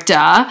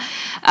character.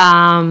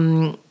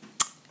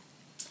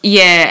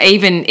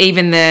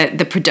 Even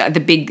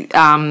the big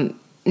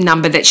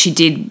number that she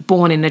did,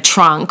 Born in a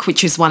Trunk,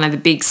 which is one of the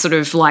big sort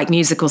of like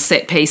musical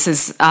set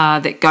pieces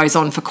that goes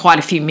on for quite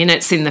a few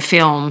minutes in the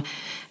film.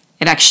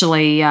 It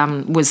actually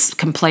was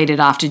completed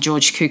after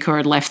George Cukor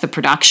had left the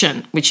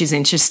production, which is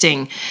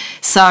interesting.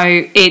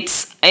 So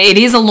it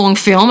is a long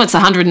film. It's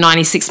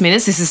 196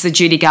 minutes. This is the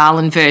Judy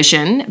Garland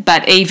version,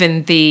 but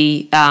even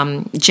the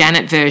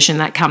Janet version,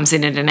 that comes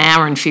in at an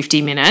hour and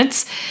 50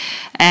 minutes.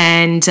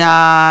 And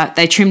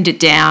they trimmed it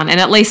down. And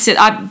at least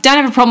I don't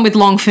have a problem with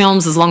long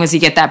films as long as you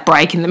get that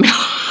break in the middle.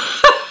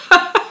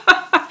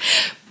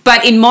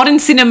 But in modern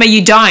cinema,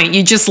 you don't.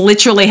 You just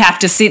literally have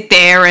to sit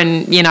there,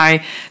 and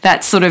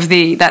that's sort of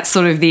the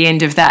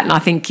end of that. And I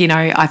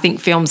think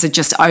films are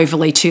just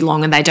overly too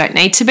long, and they don't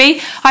need to be.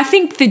 I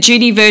think the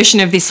Judy version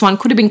of this one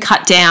could have been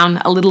cut down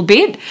a little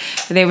bit.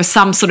 There were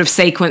some sort of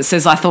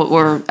sequences I thought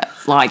were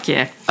I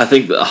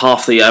think that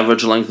half the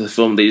average length of the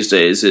film these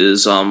days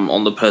is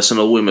on the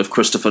personal whim of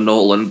Christopher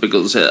Nolan,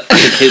 because I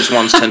think his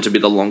ones tend to be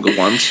the longer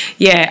ones.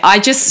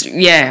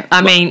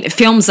 I mean,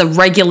 films are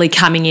regularly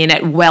coming in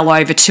at well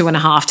over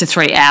 2.5 to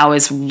 3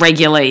 hours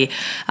regularly.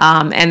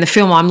 And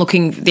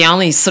the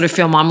only sort of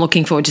film I'm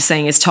looking forward to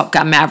seeing is Top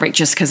Gun Maverick,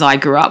 just because I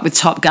grew up with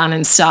Top Gun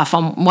and stuff.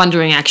 I'm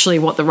wondering actually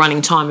what the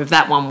running time of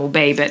that one will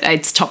be, but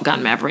it's Top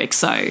Gun Maverick,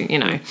 so.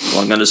 Well,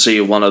 I'm going to see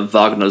one of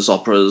Wagner's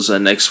operas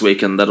next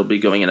week, and that'll be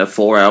going in at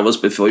 4 hours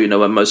before you know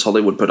when most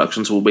Hollywood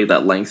productions will be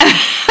that lengthy.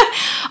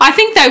 I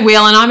think they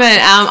will, and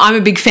I'm a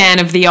big fan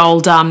of the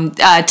old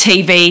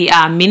TV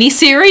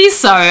miniseries.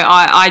 So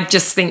I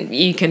just think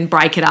you can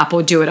break it up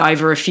or do it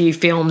over a few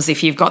films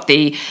if you've got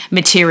the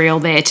material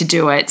there to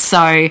do it.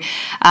 So,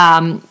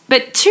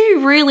 but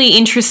two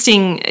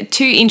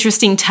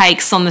interesting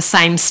takes on the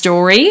same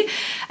story.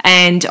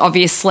 And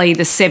obviously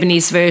the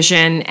 70s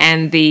version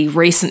and the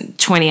recent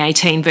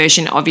 2018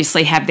 version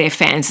obviously have their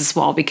fans as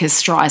well, because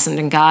Streisand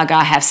and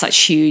Gaga have such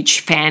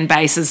huge fan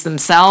bases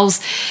themselves,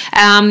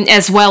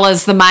 as well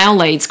as the male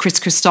leads, Chris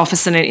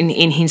Christopherson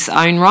in his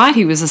own right,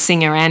 who was a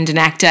singer and an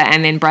actor,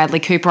 and then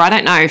Bradley Cooper. I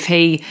don't know if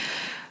he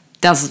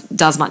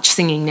does much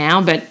singing now,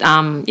 but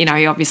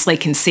he obviously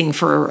can sing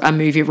for a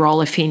movie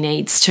role if he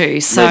needs to.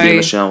 So maybe in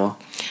the shower.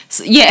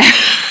 So, yeah.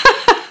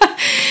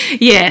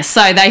 Yeah,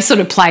 so they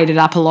sort of played it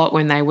up a lot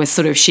when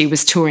she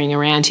was touring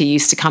around. He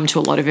used to come to a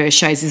lot of her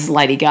shows. This is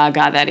Lady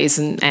Gaga, that is,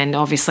 and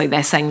obviously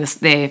they sang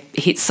their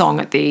hit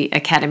song at the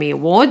Academy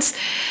Awards.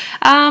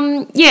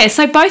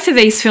 So both of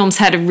these films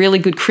had a really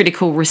good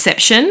critical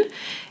reception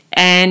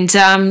and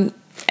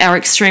are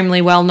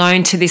extremely well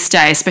known to this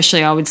day,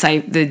 especially I would say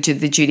the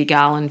Judy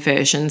Garland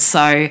version.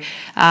 So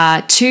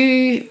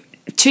two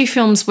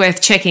films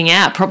worth checking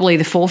out. Probably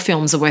the 4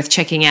 films are worth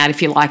checking out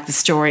if you like the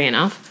story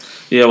enough.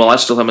 Yeah, well, I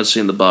still haven't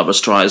seen the Barbra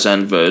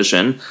Streisand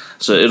version,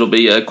 so it'll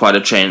be quite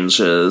a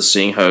change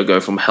seeing her go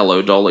from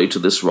Hello Dolly to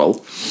this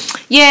role.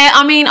 Yeah,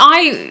 I mean,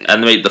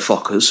 And Meet the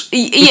Fockers.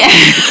 Yeah.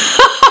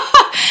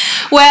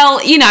 Well,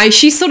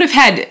 she sort of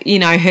had,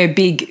 her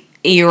big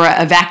era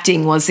of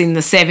acting was in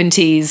the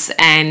 70s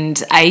and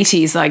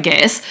 80s, I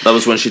guess. That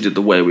was when she did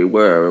The Way We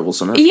Were,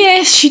 wasn't it?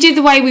 Yes, she did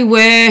The Way We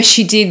Were.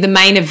 She did The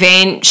Main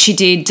Event. She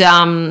did,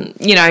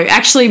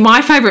 actually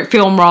my favourite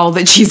film role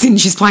that she's in,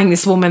 she's playing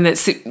this woman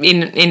that's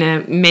in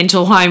a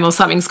mental home or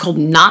something. It's called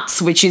Nuts,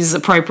 which is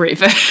appropriate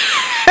for her,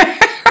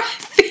 I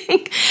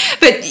think.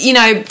 But,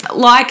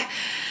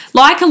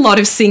 like a lot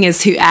of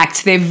singers who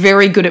act, they're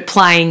very good at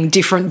playing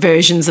different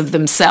versions of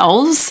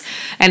themselves.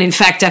 And in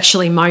fact,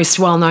 actually, most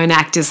well-known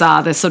actors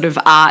are. The sort of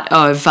art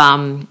of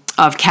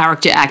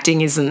character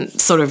acting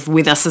isn't sort of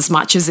with us as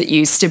much as it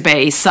used to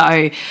be.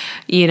 So,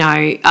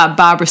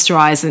 Barbra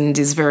Streisand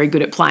is very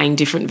good at playing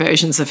different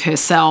versions of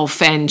herself,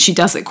 and she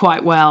does it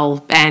quite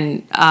well.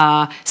 And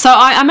so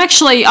I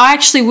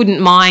actually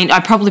wouldn't mind. I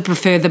probably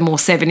prefer the more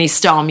 70s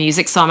style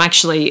music. So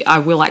I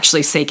will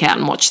actually seek out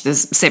and watch the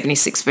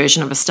 76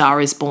 version of A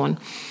Star Is Born.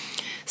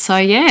 So,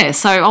 yeah,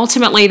 so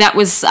ultimately that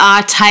was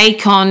our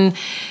take on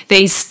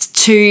these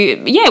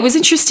two. Yeah, it was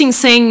interesting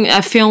seeing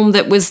a film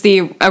that was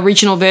the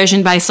original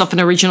version based off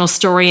an original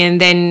story, and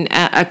then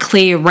a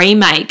clear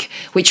remake,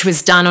 which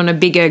was done on a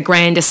bigger,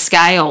 grander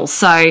scale.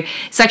 So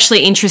it's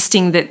actually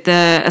interesting that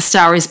A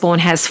Star Is Born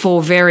has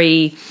 4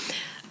 very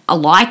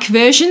alike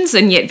versions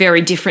and yet very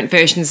different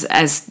versions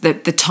as the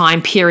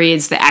time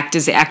periods, the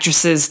actors, the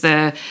actresses,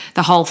 the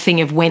whole thing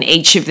of when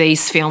each of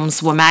these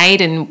films were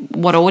made and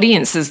what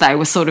audiences they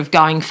were sort of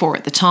going for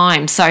at the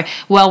time. So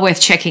well worth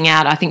checking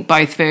out, I think,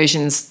 both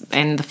versions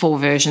and the 4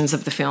 versions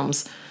of the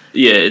films.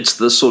 Yeah, it's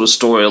the sort of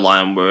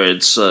storyline where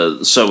it's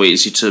so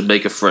easy to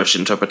make a fresh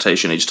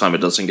interpretation each time.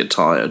 It doesn't get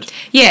tired.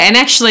 Yeah, and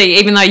actually,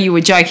 even though you were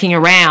joking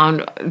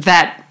around,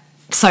 that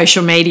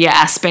social media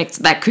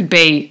aspect, that could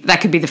be the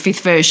 5th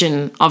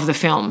version of the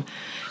film,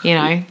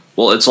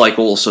 Well, it's like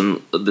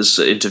this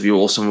interview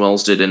Orson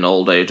Welles did in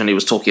Old Age, and he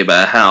was talking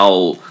about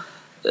how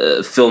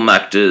film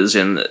actors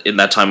in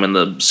that time in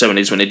the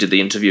 70s when he did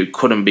the interview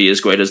couldn't be as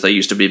great as they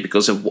used to be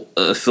because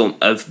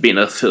being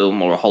a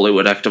film or a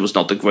Hollywood actor was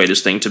not the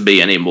greatest thing to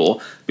be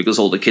anymore because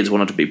all the kids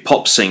wanted to be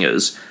pop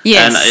singers.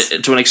 Yes.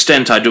 And to an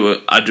extent, I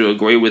do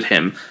agree with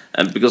him,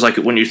 and because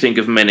when you think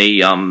of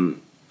many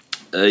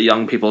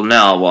young people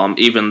now,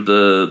 even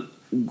the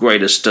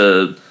greatest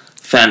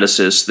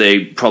fantasists,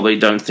 they probably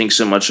don't think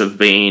so much of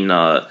being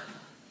an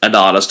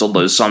artist,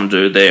 although some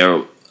do.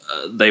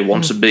 They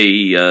want to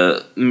be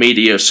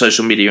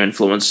social media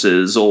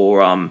influencers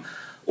or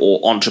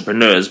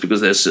entrepreneurs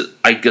because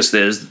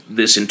there's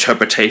this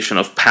interpretation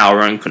of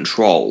power and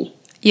control.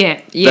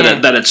 Yeah.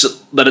 That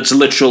it's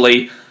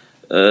literally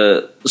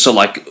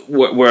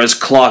whereas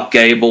Clark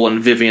Gable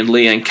and Vivian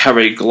Leigh and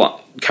Cary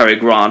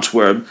Grant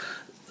were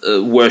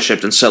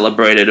worshipped and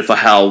celebrated for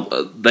how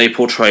they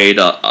portrayed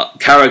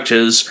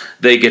characters,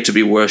 they get to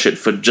be worshipped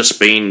for just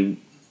being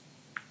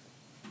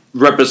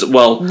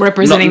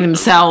representing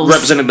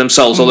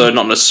themselves, although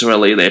not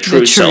necessarily their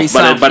true self.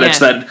 But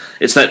yeah.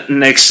 it's that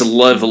next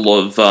level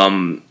of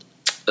I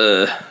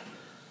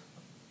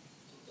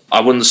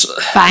wouldn't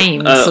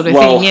fame sort of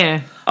thing.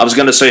 Yeah, I was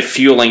going to say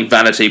fueling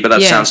vanity, but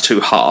that sounds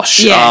too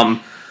harsh. Yeah.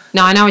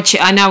 No, I know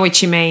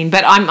what you mean,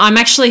 but I'm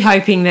actually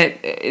hoping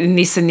that in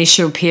this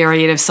initial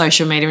period of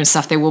social media and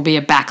stuff, there will be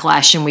a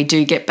backlash, and we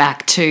do get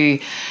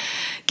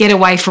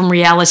away from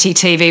reality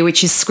TV,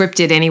 which is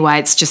scripted anyway.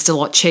 It's just a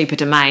lot cheaper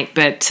to make.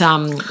 But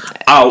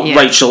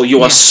Rachel,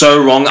 you are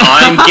so wrong.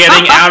 I'm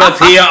getting out of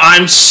here.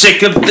 I'm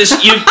sick of this.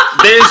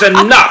 There's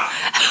enough.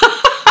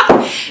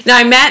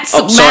 No, Matt's.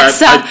 Oh, sorry,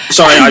 Matt's,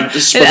 I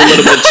spilled a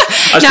little bit.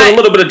 I spilled a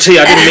little bit of tea.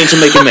 I didn't mean to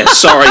make a mess.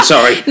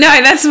 Sorry.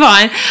 No, that's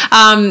fine.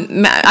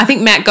 I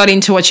think Matt got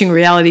into watching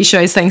reality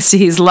shows thanks to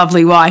his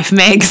lovely wife,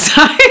 Meg.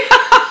 So.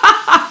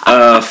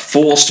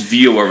 Forced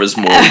viewer is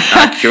more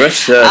accurate.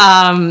 So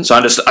I'm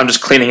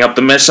just cleaning up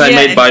the mess I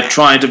made by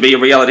trying to be a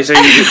reality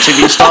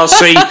TV star.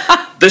 See,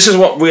 this is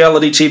what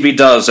reality TV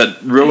does. It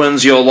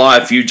ruins your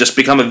life. You just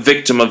become a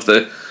victim of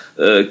the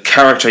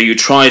character you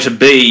try to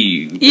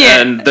be,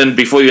 and then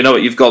before you know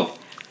it, you've got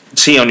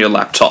tea on your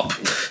laptop.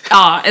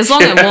 As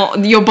long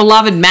as your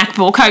beloved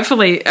MacBook,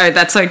 hopefully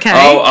that's okay.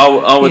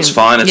 It's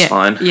fine. It's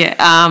fine.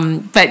 Yeah.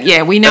 But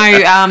yeah, we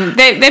know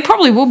there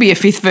probably will be a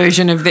fifth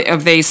version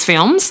of these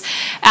films.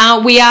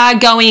 We are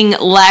going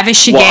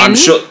lavish again.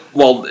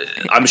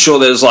 I'm sure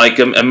there's like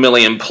a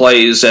million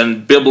plays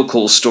and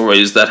biblical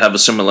stories that have a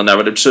similar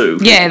narrative too.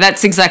 Yeah,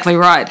 that's exactly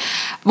right.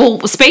 Well,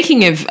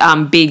 speaking of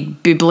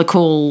big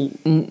biblical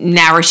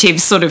narrative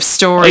sort of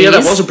stories. Oh, yeah,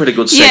 that was a pretty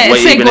good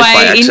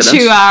segue,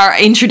 into our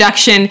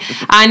introduction.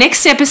 Our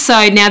next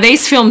episode, now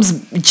these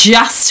films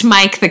just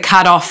make the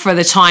cutoff for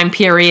the time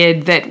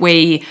period that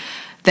we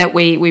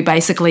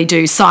basically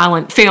do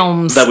silent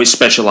films that we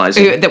specialize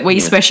in.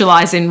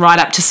 Specialize in right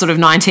up to sort of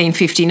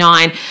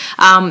 1959.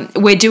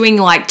 We're doing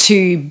like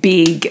two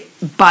big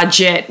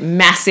budget,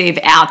 massive,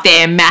 out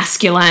there,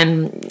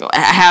 masculine,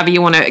 however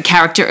you want to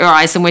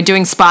characterize them. We're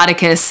doing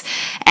Spartacus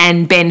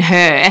and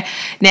Ben-Hur.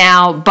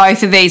 Now,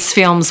 both of these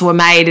films were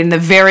made in the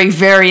very,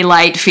 very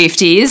late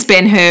 50s.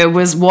 Ben-Hur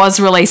was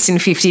released in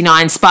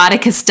 59.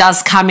 Spartacus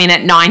does come in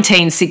at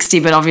 1960,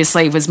 but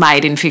obviously was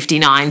made in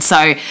 59.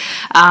 So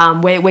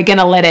we're going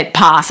to let it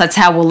pass. That's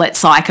how we'll let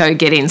Psycho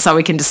get in, so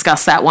we can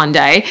discuss that one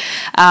day.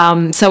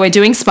 So we're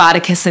doing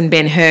Spartacus and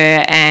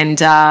Ben-Hur,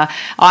 and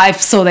I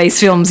saw these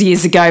films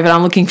years ago, but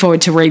I'm looking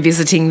forward to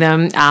revisiting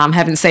them.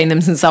 Haven't seen them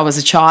since I was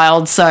a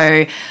child,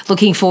 so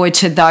looking forward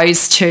to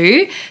those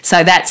two.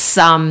 So that's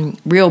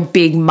real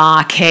big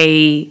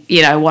marquee,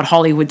 what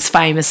Hollywood's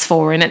famous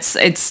for, and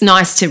it's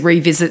nice to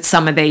revisit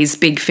some of these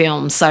big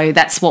films. So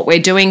that's what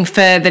we're doing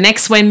for the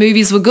next When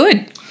Movies Were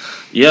Good.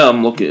 Yeah,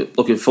 I'm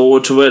looking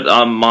forward to it.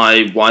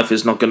 My wife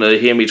is not going to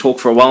hear me talk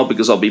for a while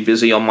because I'll be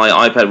busy on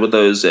my iPad with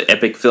those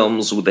epic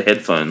films with the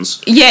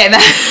headphones. Yeah,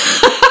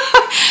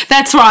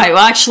 that's right. We'll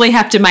actually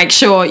have to make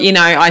sure,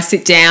 I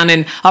sit down,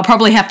 and I'll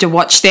probably have to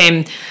watch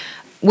them.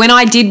 When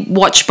I did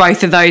watch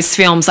both of those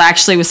films, I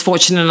actually was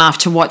fortunate enough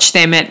to watch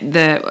them at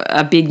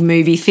a big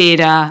movie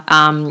theatre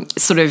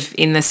sort of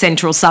in the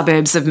central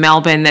suburbs of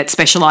Melbourne that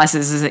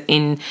specialises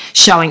in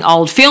showing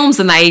old films,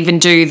 and they even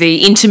do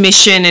the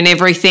intermission and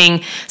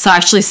everything. So I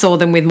actually saw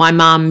them with my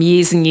mum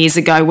years and years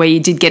ago, where you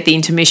did get the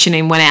intermission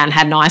and went out and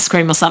had an ice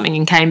cream or something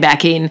and came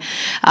back in.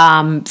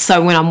 So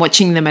when I'm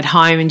watching them at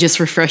home and just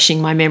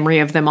refreshing my memory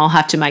of them, I'll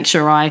have to make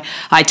sure I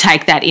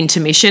take that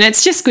intermission.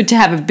 It's just good to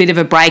have a bit of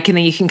a break, and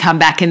then you can come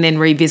back and then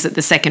revisit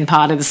the second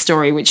part of the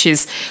story, which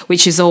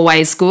is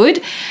always good.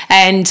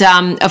 And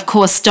of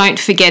course, don't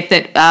forget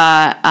that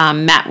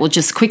Matt will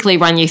just quickly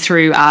run you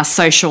through our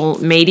social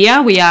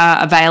media. We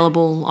are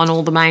available on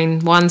all the main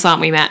ones,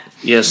 aren't we, Matt?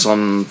 Yes,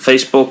 on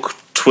Facebook,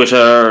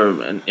 Twitter,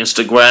 and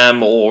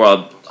Instagram,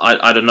 or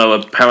I don't know.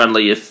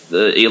 Apparently, if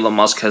Elon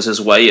Musk has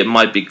his way, it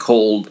might be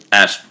called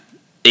at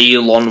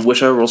Elon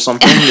Witter or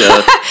something.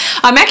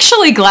 I'm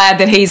actually glad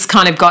that he's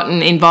kind of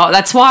gotten involved.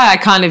 That's why I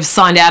kind of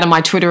signed out of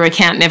my Twitter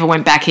account, never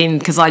went back in,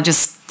 because I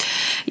just,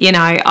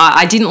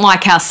 I didn't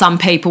like how some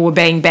people were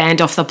being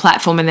banned off the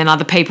platform and then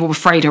other people were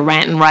free to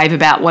rant and rave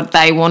about what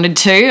they wanted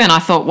to. And I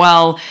thought,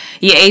 well,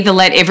 you either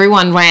let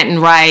everyone rant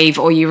and rave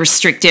or you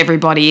restrict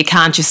everybody. You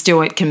can't just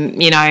do it,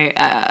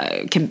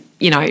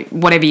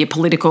 whatever your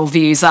political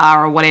views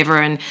are or whatever.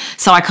 And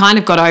so I kind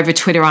of got over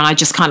Twitter and I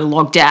just kind of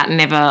logged out and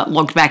never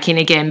logged back in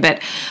again.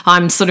 But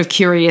I'm sort of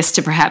curious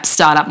to perhaps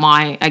start up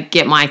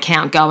get my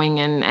account going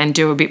and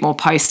do a bit more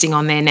posting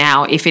on there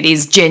now, if it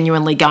is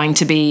genuinely going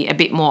to be a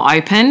bit more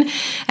open.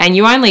 And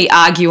you only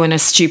argue and are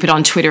stupid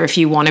on Twitter if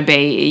you want to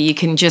be. You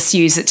can just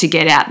use it to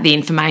get out the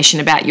information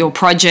about your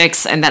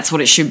projects, and that's what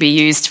it should be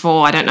used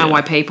for. I don't know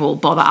why people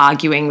bother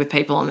arguing with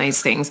people on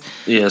these things.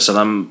 Yes, and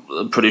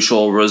I'm pretty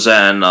sure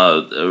Roseanne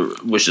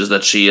wishes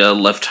that she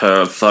left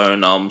her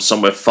phone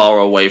somewhere far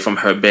away from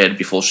her bed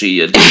before she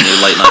did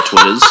any late night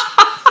Twitters.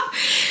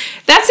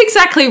 That's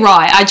exactly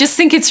right. I just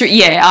think it's,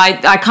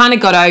 I kind of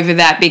got over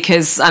that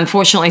because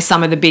unfortunately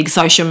some of the big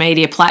social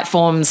media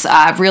platforms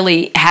are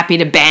really happy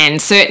to ban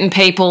certain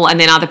people, and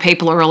then other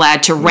people are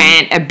allowed to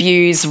rant,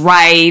 abuse,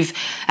 rave,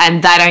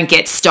 and they don't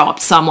get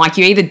stopped. So I'm like,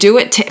 you either do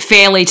it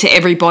fairly to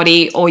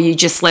everybody or you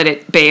just let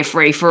it be a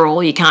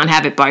free-for-all. You can't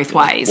have it both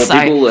ways.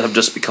 Well, people have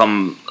just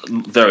become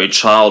very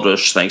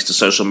childish thanks to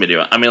social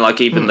media. I mean,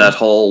 like even that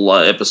whole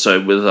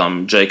episode with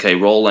J.K.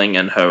 Rowling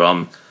and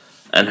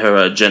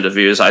her gender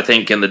views. I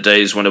think in the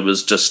days when it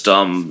was just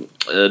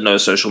no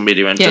social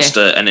media and just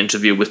an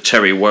interview with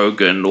Terry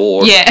Wogan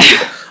or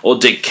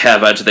Dick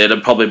Cavett, there'd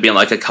have probably been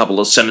like a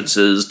couple of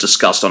sentences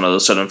discussed on a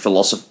certain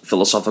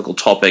philosophical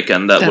topic,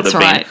 and that would have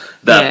been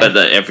that. But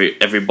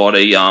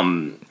everybody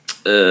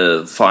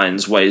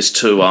finds ways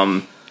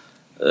to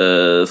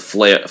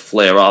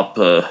flare up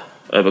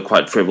over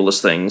quite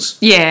frivolous things.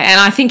 Yeah,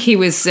 and I think he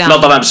was...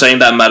 Not that I'm saying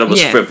that matter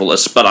was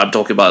frivolous, but I'm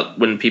talking about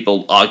when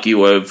people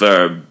argue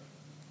over,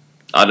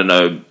 I don't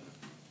know,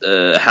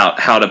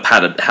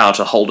 how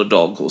to hold a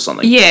dog or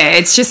something. Yeah,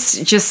 it's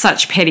just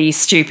such petty,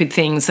 stupid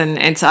things, and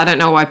I don't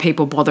know why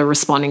people bother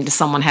responding to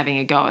someone having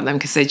a go at them,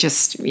 because they're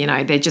just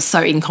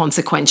so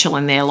inconsequential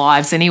in their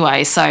lives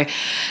anyway. So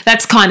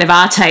that's kind of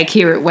our take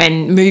here at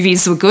When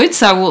Movies Were Good.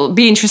 So we'll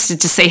be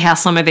interested to see how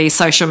some of these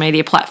social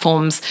media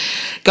platforms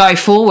go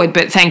forward.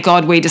 But thank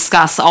God we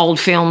discuss old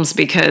films,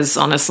 because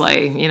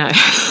honestly,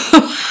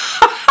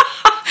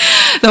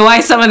 the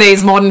way some of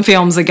these modern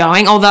films are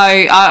going. Although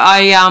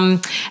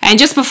and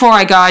just before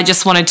I go, I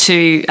just wanted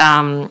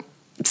to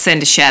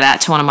send a shout out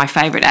to one of my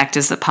favourite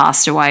actors that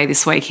passed away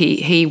this week.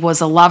 He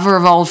was a lover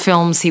of old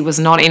films. He was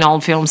not in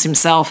old films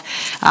himself.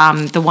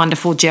 The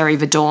wonderful Jerry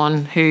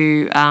Verdorn,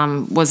 who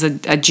was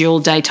a dual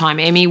Daytime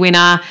Emmy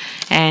winner,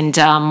 and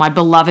my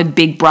beloved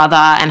Big Brother.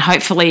 And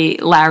hopefully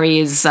Larry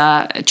is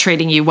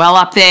treating you well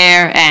up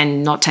there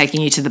and not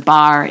taking you to the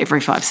bar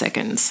every 5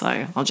 seconds.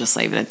 So I'll just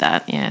leave it at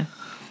that. Yeah.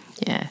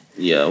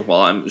 Yeah,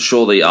 well, I'm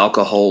sure the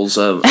alcohol's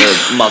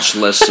much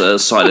less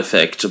side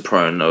effect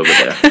prone over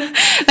there.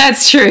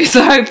 That's true.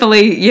 So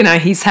hopefully,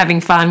 he's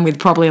having fun with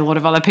probably a lot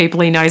of other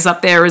people he knows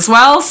up there as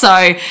well.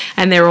 So,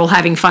 and they're all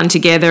having fun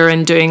together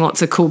and doing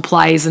lots of cool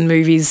plays and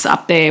movies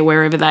up there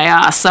wherever they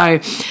are. So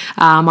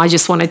I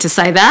just wanted to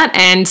say that.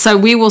 And so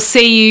we will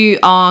see you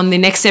on the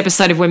next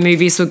episode of When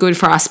Movies Were Good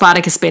for our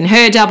Spartacus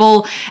Ben-Hur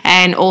double.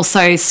 And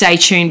also stay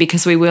tuned,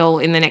 because we will,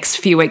 in the next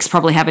few weeks,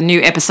 probably have a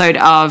new episode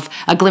of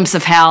A Glimpse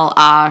of Hell,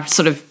 our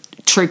sort of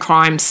true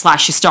crime /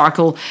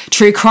 historical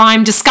true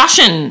crime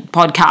discussion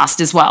podcast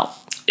as well.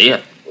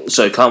 Yeah,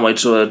 so can't wait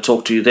to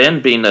talk to you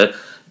then. Been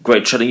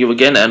great chatting you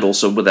again, and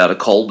also without a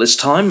cold this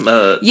time.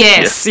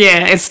 Yes,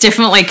 it's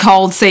definitely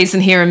cold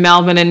season here in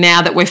Melbourne, and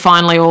now that we're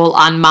finally all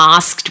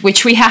unmasked,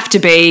 which we have to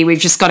be, we've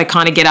just got to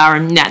kind of get our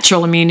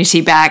natural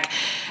immunity back,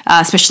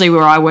 especially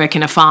where I work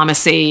in a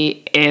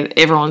pharmacy.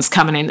 Everyone's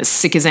coming in as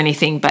sick as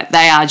anything, but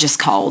they are just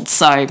cold,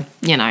 so,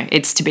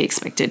 it's to be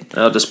expected.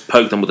 I'll just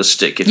poke them with a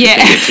stick if you can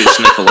get too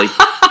sniffly.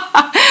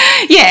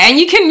 Yeah, and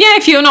you can,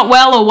 if you're not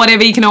well or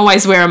whatever, you can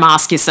always wear a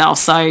mask yourself.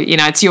 So,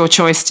 it's your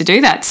choice to do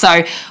that.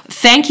 So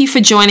thank you for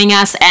joining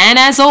us. And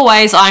as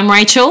always, I'm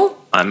Rachel.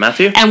 I'm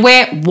Matthew. And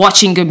we're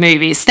watching good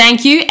movies.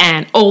 Thank you,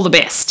 and all the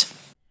best.